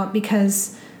media not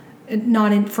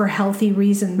for healthy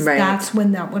reasons, Right. that's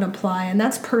when that would apply, and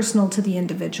that's personal to the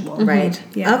individual. Right.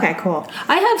 Yeah. Okay, cool.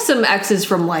 I have some exes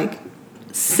from like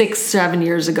 6-7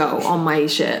 years ago on my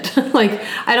shit. Like,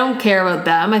 I don't care about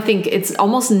them. I think it's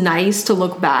almost nice to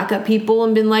look back at people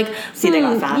and be like, See, they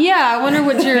got fat. yeah, I wonder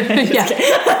what you're yeah.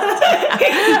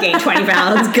 He gained 20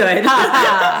 pounds. Good.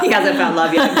 He hasn't found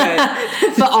love yet.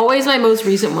 Good. But always my most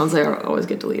recent ones, I always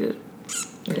get deleted.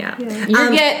 Yeah.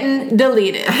 You're getting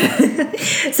deleted.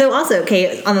 So also,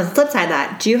 okay, on the flip side of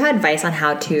that, do you have advice on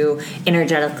how to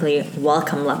energetically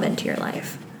welcome love into your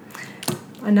life?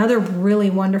 Another really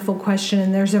wonderful question,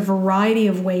 and there's a variety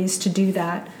of ways to do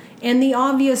that. And the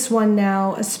obvious one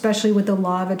now, especially with the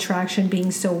law of attraction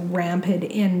being so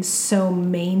rampant and so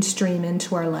mainstream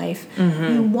into our life,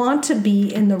 you want to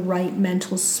be in the right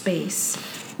mental space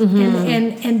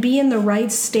and be in the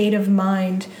right state of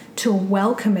mind to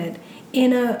welcome it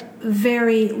in a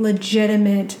very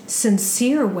legitimate,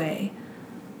 sincere way.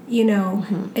 You know,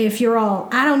 if you're all,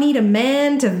 I don't need a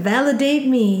man to validate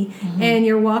me, and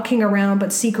you're walking around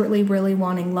but secretly really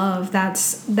wanting love,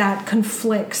 that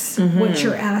conflicts what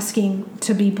you're asking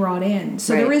to be brought in.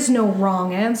 So there is no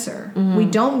wrong answer. We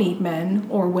don't need men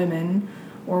or women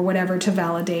or whatever to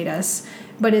validate us,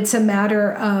 but it's a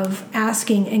matter of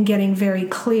asking and getting very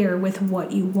clear with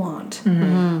what you want.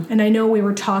 And I know we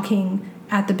were talking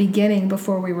at the beginning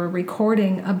before we were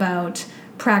recording about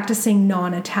practicing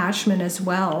non-attachment as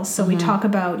well. So we talk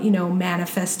about,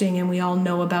 manifesting, and we all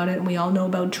know about it, and we all know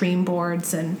about dream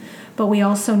boards, but we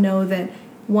also know that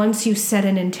once you set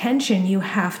an intention, you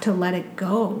have to let it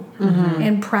go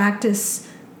and practice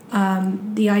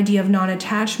the idea of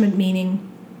non-attachment,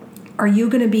 meaning, are you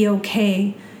going to be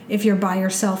okay if you're by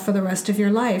yourself for the rest of your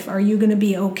life? Are you going to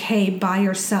be okay by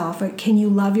yourself? Can you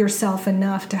love yourself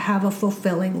enough to have a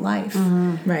fulfilling life?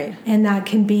 Right. And that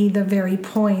can be the very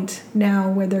point now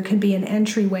where there can be an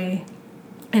entryway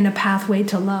and a pathway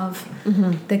to love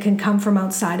that can come from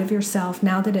outside of yourself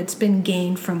now that it's been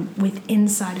gained from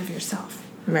inside of yourself.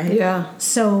 Right. Yeah.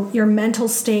 So your mental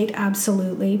state,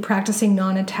 absolutely. Practicing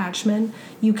non-attachment.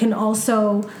 You can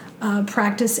also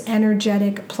practice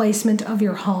energetic placement of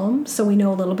your home. So we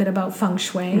know a little bit about feng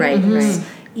shui. Right, right.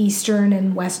 Eastern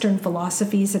and Western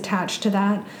philosophies attached to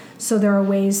that. So there are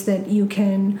ways that you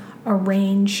can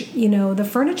arrange, the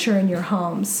furniture in your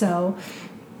home. So,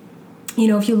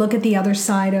 if you look at the other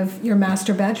side of your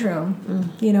master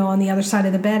bedroom, on the other side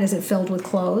of the bed, is it filled with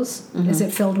clothes? Is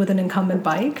it filled with an incumbent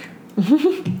bike?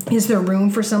 Is there room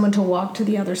for someone to walk to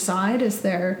the other side? Is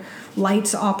there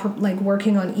lights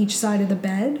working on each side of the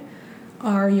bed?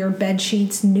 Are your bed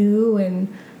sheets new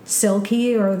and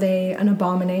silky, or are they an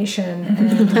abomination?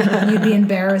 And you'd be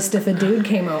embarrassed if a dude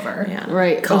came over. Yeah.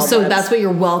 Right. Oh, so that's what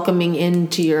you're welcoming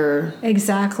into your...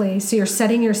 Exactly. So you're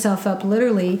setting yourself up,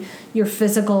 literally, your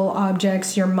physical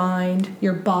objects, your mind,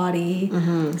 your body.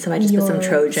 So I just put some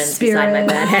Trojans beside my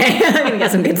bed. Hey, I'm going to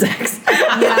get some good sex.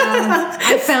 Yeah.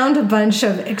 I found a bunch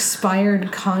of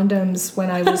expired condoms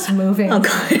when I was moving. Oh,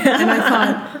 God. And I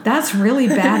thought, that's really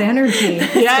bad energy.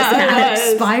 Yeah.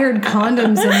 Expired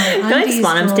condoms in my Don't undies.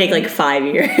 condoms take like 5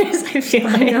 years, I feel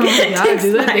like. know. Yeah,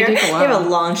 do they? They take a They while. have a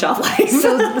long shelf life.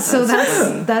 So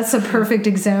that's a perfect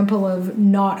example of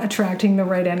not attracting the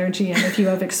right energy. And if you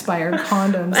have expired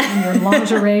condoms in your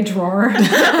lingerie drawer,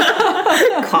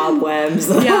 Cobwebs.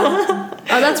 yeah.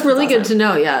 Oh, that's really good to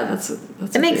know. Yeah, that's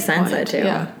It makes sense, though, too.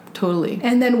 Yeah, totally.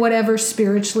 And then whatever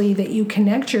spiritually that you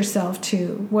connect yourself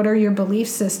to, what are your belief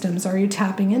systems? Are you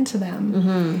tapping into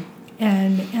them?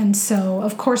 And so,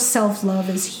 of course, self-love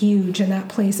is huge, and that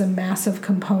plays a massive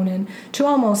component to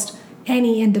almost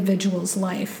any individual's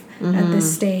life at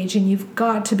this stage. And you've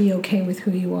got to be okay with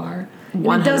who you are. And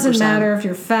it doesn't 100%. matter if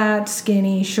you're fat,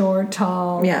 skinny, short,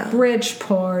 tall, rich,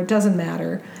 poor. It doesn't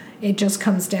matter. It just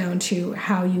comes down to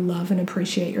how you love and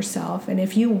appreciate yourself. And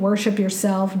if you worship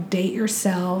yourself, date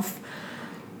yourself,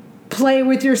 play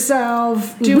with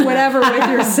yourself, do whatever with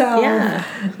yourself,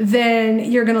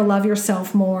 then you're going to love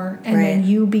yourself more. And then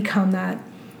you become that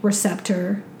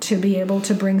receptor to be able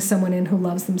to bring someone in who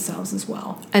loves themselves as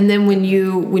well. And then when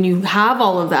you have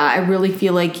all of that, I really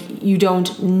feel like you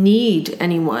don't need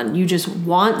anyone. You just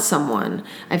want someone.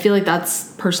 I feel like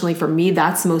that's, personally for me,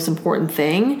 that's the most important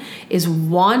thing, is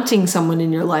wanting someone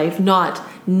in your life, not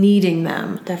needing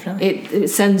them. Definitely. It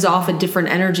sends off a different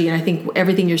energy. And I think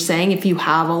everything you're saying, if you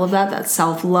have all of that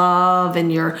self-love,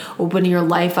 and you're opening your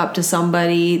life up to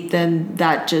somebody, then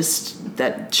that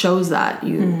shows that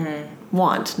you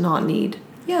want, not need.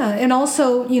 Yeah, and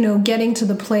also, getting to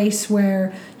the place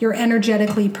where you're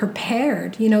energetically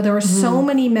prepared. There are so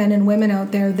many men and women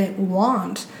out there that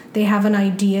they have an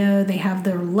idea, they have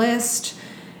their list,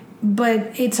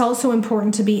 but it's also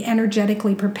important to be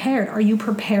energetically prepared. Are you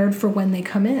prepared for when they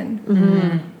come in?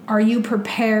 Mm-hmm. Are you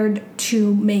prepared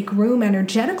to make room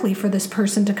energetically for this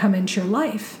person to come into your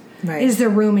life? Right. Is there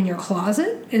room in your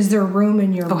closet? Is there room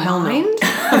in your mind? Hell no.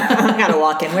 I gotta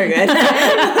walk in. We're good.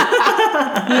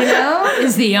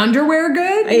 Is the underwear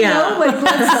good?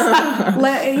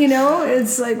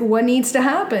 It's like what needs to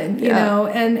happen. You know,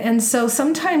 and so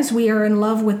sometimes we are in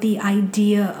love with the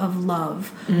idea of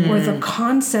love or the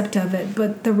concept of it,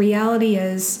 but the reality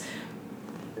is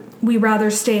we rather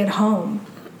stay at home.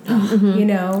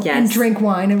 And drink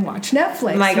wine and watch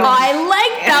Netflix. My God.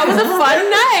 That was a fun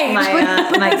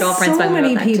night. My girlfriend's so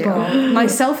many people,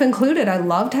 myself included, I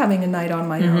loved having a night on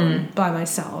my own by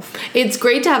myself. It's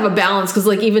great to have a balance because,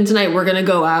 like, even tonight we're gonna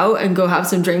go out and go have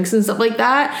some drinks and stuff like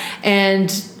that,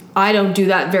 and I don't do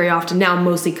that very often now,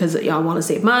 mostly because I want to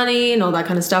save money and all that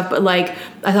kind of stuff. But like,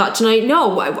 I thought tonight,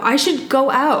 no, I should go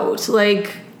out.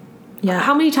 Like,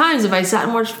 how many times have I sat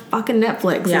and watched fucking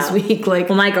Netflix this week? Like,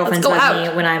 well, my girlfriend's with me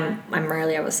when I'm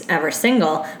rarely ever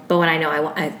single, but when I know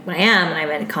when I am, and I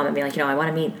made a comment being like, I want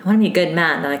to meet a good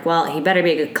man. They're like, well, he better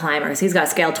be a good climber because he's got to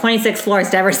scale 26 floors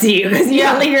to ever see you because you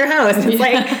don't leave your house. And it's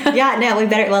like, we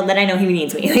better. Well, then I know he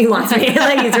needs me. He wants me.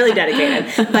 Like, he's really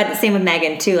dedicated. But same with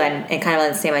Megan too, and kind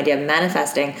of the same idea of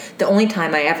manifesting. The only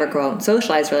time I ever go out and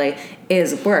socialize really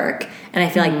is work, and I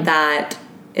feel like that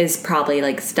is probably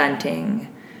like stunting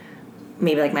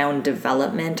maybe like my own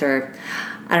development, or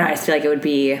I don't know, I just feel like it would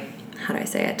be, how do I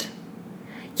say it?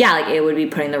 Yeah, like it would be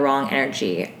putting the wrong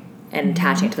energy and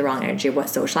attaching it to the wrong energy of what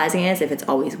socializing is if it's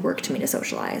always work to me to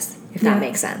socialize, if that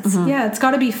makes sense. Mm-hmm. Yeah, it's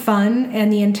got to be fun,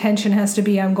 and the intention has to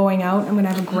be I'm going out, I'm going to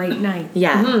have a great night.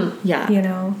 Yeah.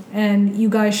 And you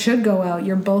guys should go out.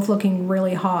 You're both looking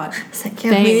really hot. We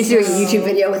need to do a YouTube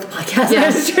video with the podcast.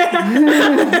 Yes.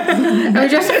 I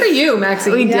was just for you,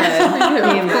 Maxie. We did.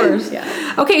 Of course.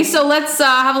 Yeah. Okay, so let's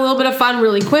have a little bit of fun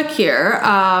really quick here.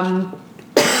 I'm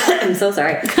so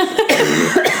sorry.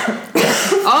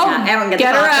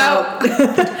 Get her out.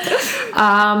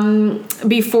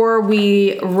 Before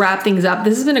we wrap things up,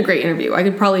 this has been a great interview. I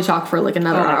could probably talk for like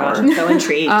another hour. Gosh, I'm so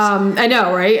intrigued. I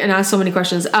know, right? And ask so many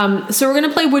questions. So we're going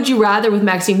to play Would You Rather with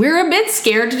Maxine. We were a bit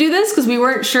scared to do this because we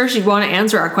weren't sure she'd want to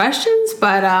answer our questions,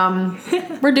 but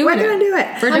we're doing it. We're going to do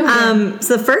it. We're doing it.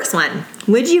 So the first one,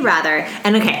 would you rather,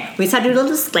 and okay, we just have to do a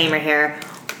little disclaimer here.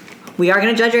 We are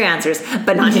going to judge your answers,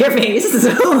 but not to your face. So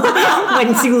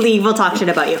once you leave, we'll talk shit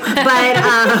about you. But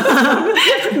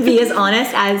be as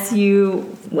honest as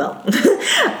you will.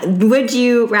 Would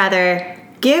you rather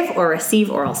give or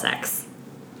receive oral sex?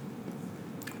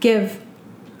 Give.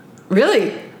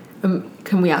 Really?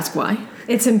 Can we ask why?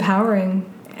 It's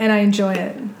empowering, and I enjoy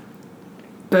it.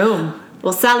 Boom.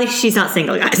 Well, sadly, she's not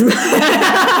single, guys.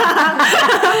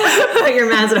 But your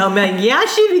man's at home being like, yeah,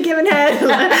 she'd be giving head.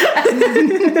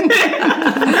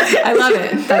 I love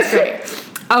it. That's great.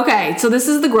 Okay, so this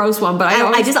is the gross one, but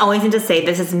I just always need to say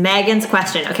this is Megan's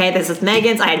question, okay? This is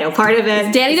Megan's. I had no part of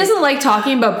it. Danny doesn't like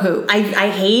talking about poop. I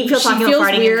hate people talking about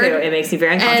farting and poo. It makes me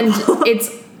very uncomfortable. And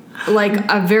it's like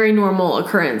a very normal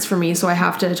occurrence for me, so I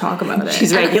have to talk about it.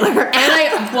 She's regular. And I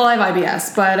have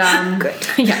IBS, but good.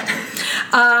 Yeah.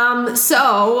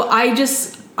 So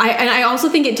I also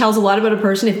think it tells a lot about a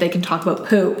person if they can talk about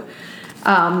poop.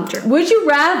 Sure. Would you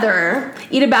rather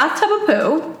eat a bathtub of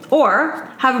poo or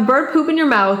have a bird poop in your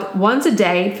mouth once a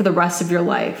day for the rest of your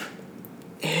life?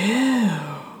 Ew.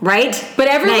 Right? But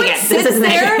everyone sits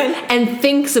there and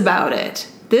thinks about it.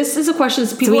 This is a question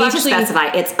that people actually... So we need to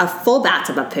specify. It's a full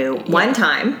bathtub of poo, one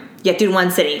time. You have to do one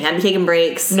sitting. You can't be taking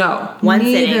breaks. No. One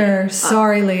sitting.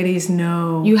 Sorry, ladies,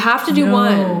 no. You have to do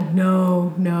one.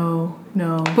 No.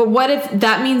 But what if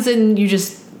that means then you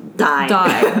just die.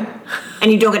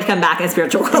 And you don't get to come back in the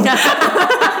spiritual world.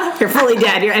 You're fully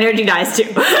dead. Your energy dies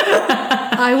too.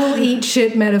 I will eat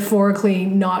shit metaphorically,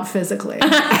 not physically. Okay.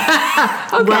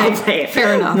 Well played.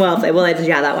 Fair enough. Well played. We'll let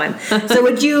you have that one. So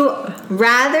would you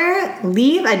rather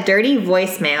leave a dirty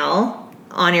voicemail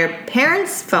on your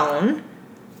parents' phone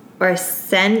or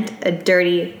send a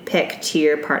dirty pic to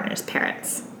your partner's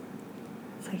parents?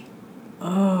 It's like,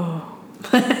 oh.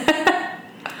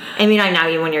 I mean, I know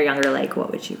you when you're younger, like,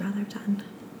 what would you rather have done?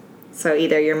 So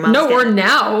either your mom. No, or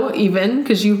now even,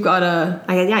 because you've got a.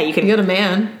 You got a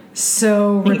man. You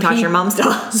So can talk to your mom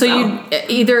still. So you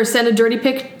either send a dirty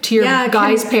pic to your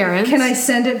guy's parents. Can I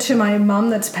send it to my mom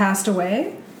that's passed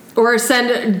away? Or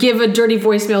give a dirty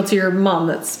voicemail to your mom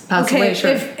that's passed away,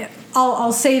 sure.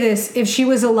 I'll say this: if she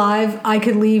was alive, I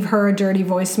could leave her a dirty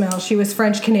voicemail. She was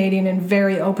French Canadian and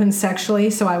very open sexually,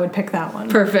 so I would pick that one.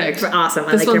 Perfect. Awesome.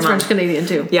 I This like one's your mom. French Canadian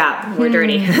too. Yeah, we're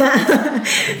dirty.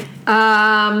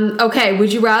 Okay,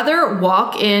 would you rather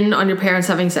walk in on your parents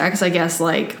having sex, I guess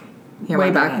like Your way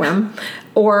mom, back yeah. when,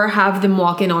 or have them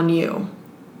walk in on you?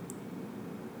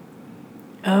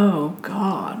 Oh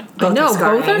God! I know,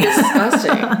 both are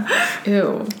disgusting. disgusting.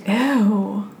 Ew.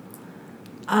 Ew.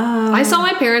 I saw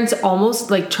my parents almost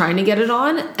like trying to get it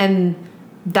on, and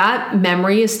that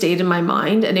memory has stayed in my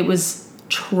mind, and it was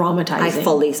traumatizing. I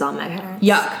fully saw my parents.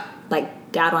 Yuck.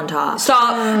 Like dad on top.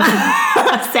 Stop.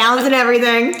 Sounds and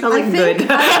everything. I was like, good.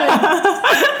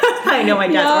 I know my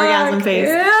dad's orgasm face.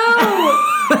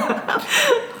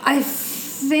 I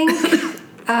think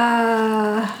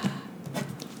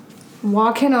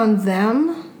walking on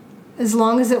them, as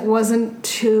long as it wasn't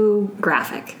too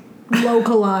Graphic.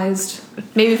 localized.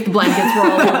 Maybe if the blankets were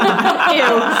all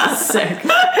ew, sick.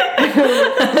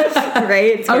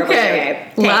 Right? It's horrible.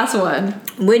 Okay, last one.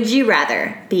 Would you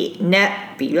rather would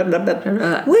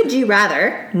you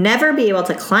rather never be able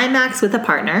to climax with a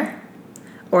partner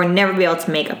or never be able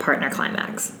to make a partner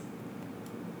climax?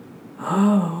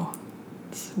 Oh.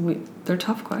 They're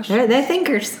tough questions. They're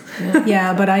thinkers.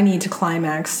 Yeah, but I need to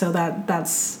climax, so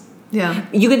that's Yeah.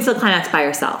 You can still climax by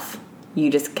yourself. You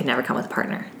just can never come with a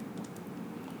partner.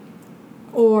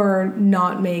 or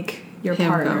not make your Him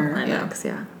partner. go. Climax,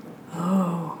 yeah.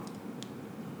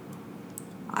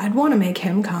 I'd want to make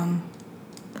him come.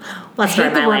 Let's Hate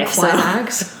start the my word life. So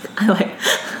climax. I like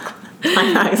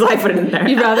climax. So I put it in there.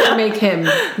 You'd rather make him,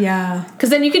 Yeah. because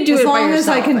then you could do As it by long as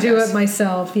yourself. I can do guess. it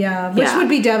myself, yeah. Which Yeah. would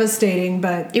be devastating,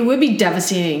 but It would be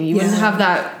devastating. You wouldn't Yeah. have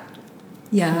that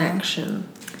yeah. connection.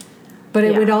 But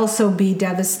it Yeah. would also be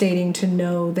devastating to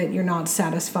know that you're not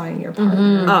satisfying your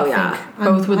partner. Oh, yeah.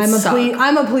 Both would suck.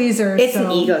 I'm a pleaser. It's so.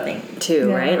 an ego thing too,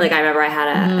 Yeah. right? Like I remember I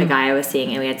had a guy I was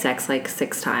seeing and we had sex like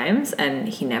 6 times and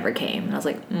he never came. And I was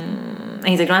like, And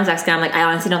he's like, don't have sex again. I'm like, I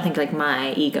honestly don't think like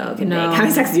my ego can No. make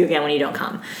having sex with you again when you don't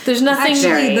come. There's nothing.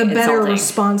 Actually, the very better insulting.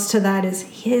 response to that is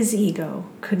his ego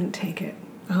couldn't take it.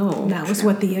 Oh, That was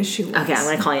what the issue was. Okay, I'm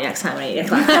gonna call you next time when I need a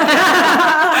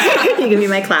clap. You can be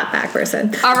my clap back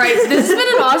person. all right. This has been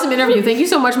an awesome interview. Thank you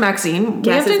so much, Maxine. We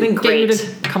Yes, have to it's been get you great.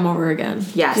 to come over again.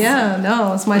 Yes. Yeah,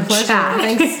 no, it's my pleasure.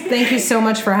 chat. Thank you so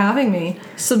much for having me.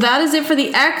 So that is it for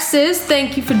the X's.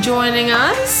 Thank you for joining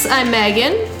us. I'm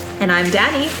Megan. And I'm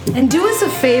Danny. And do us a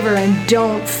favor and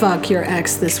don't fuck your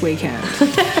ex this weekend.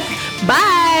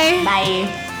 Bye.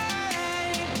 Bye.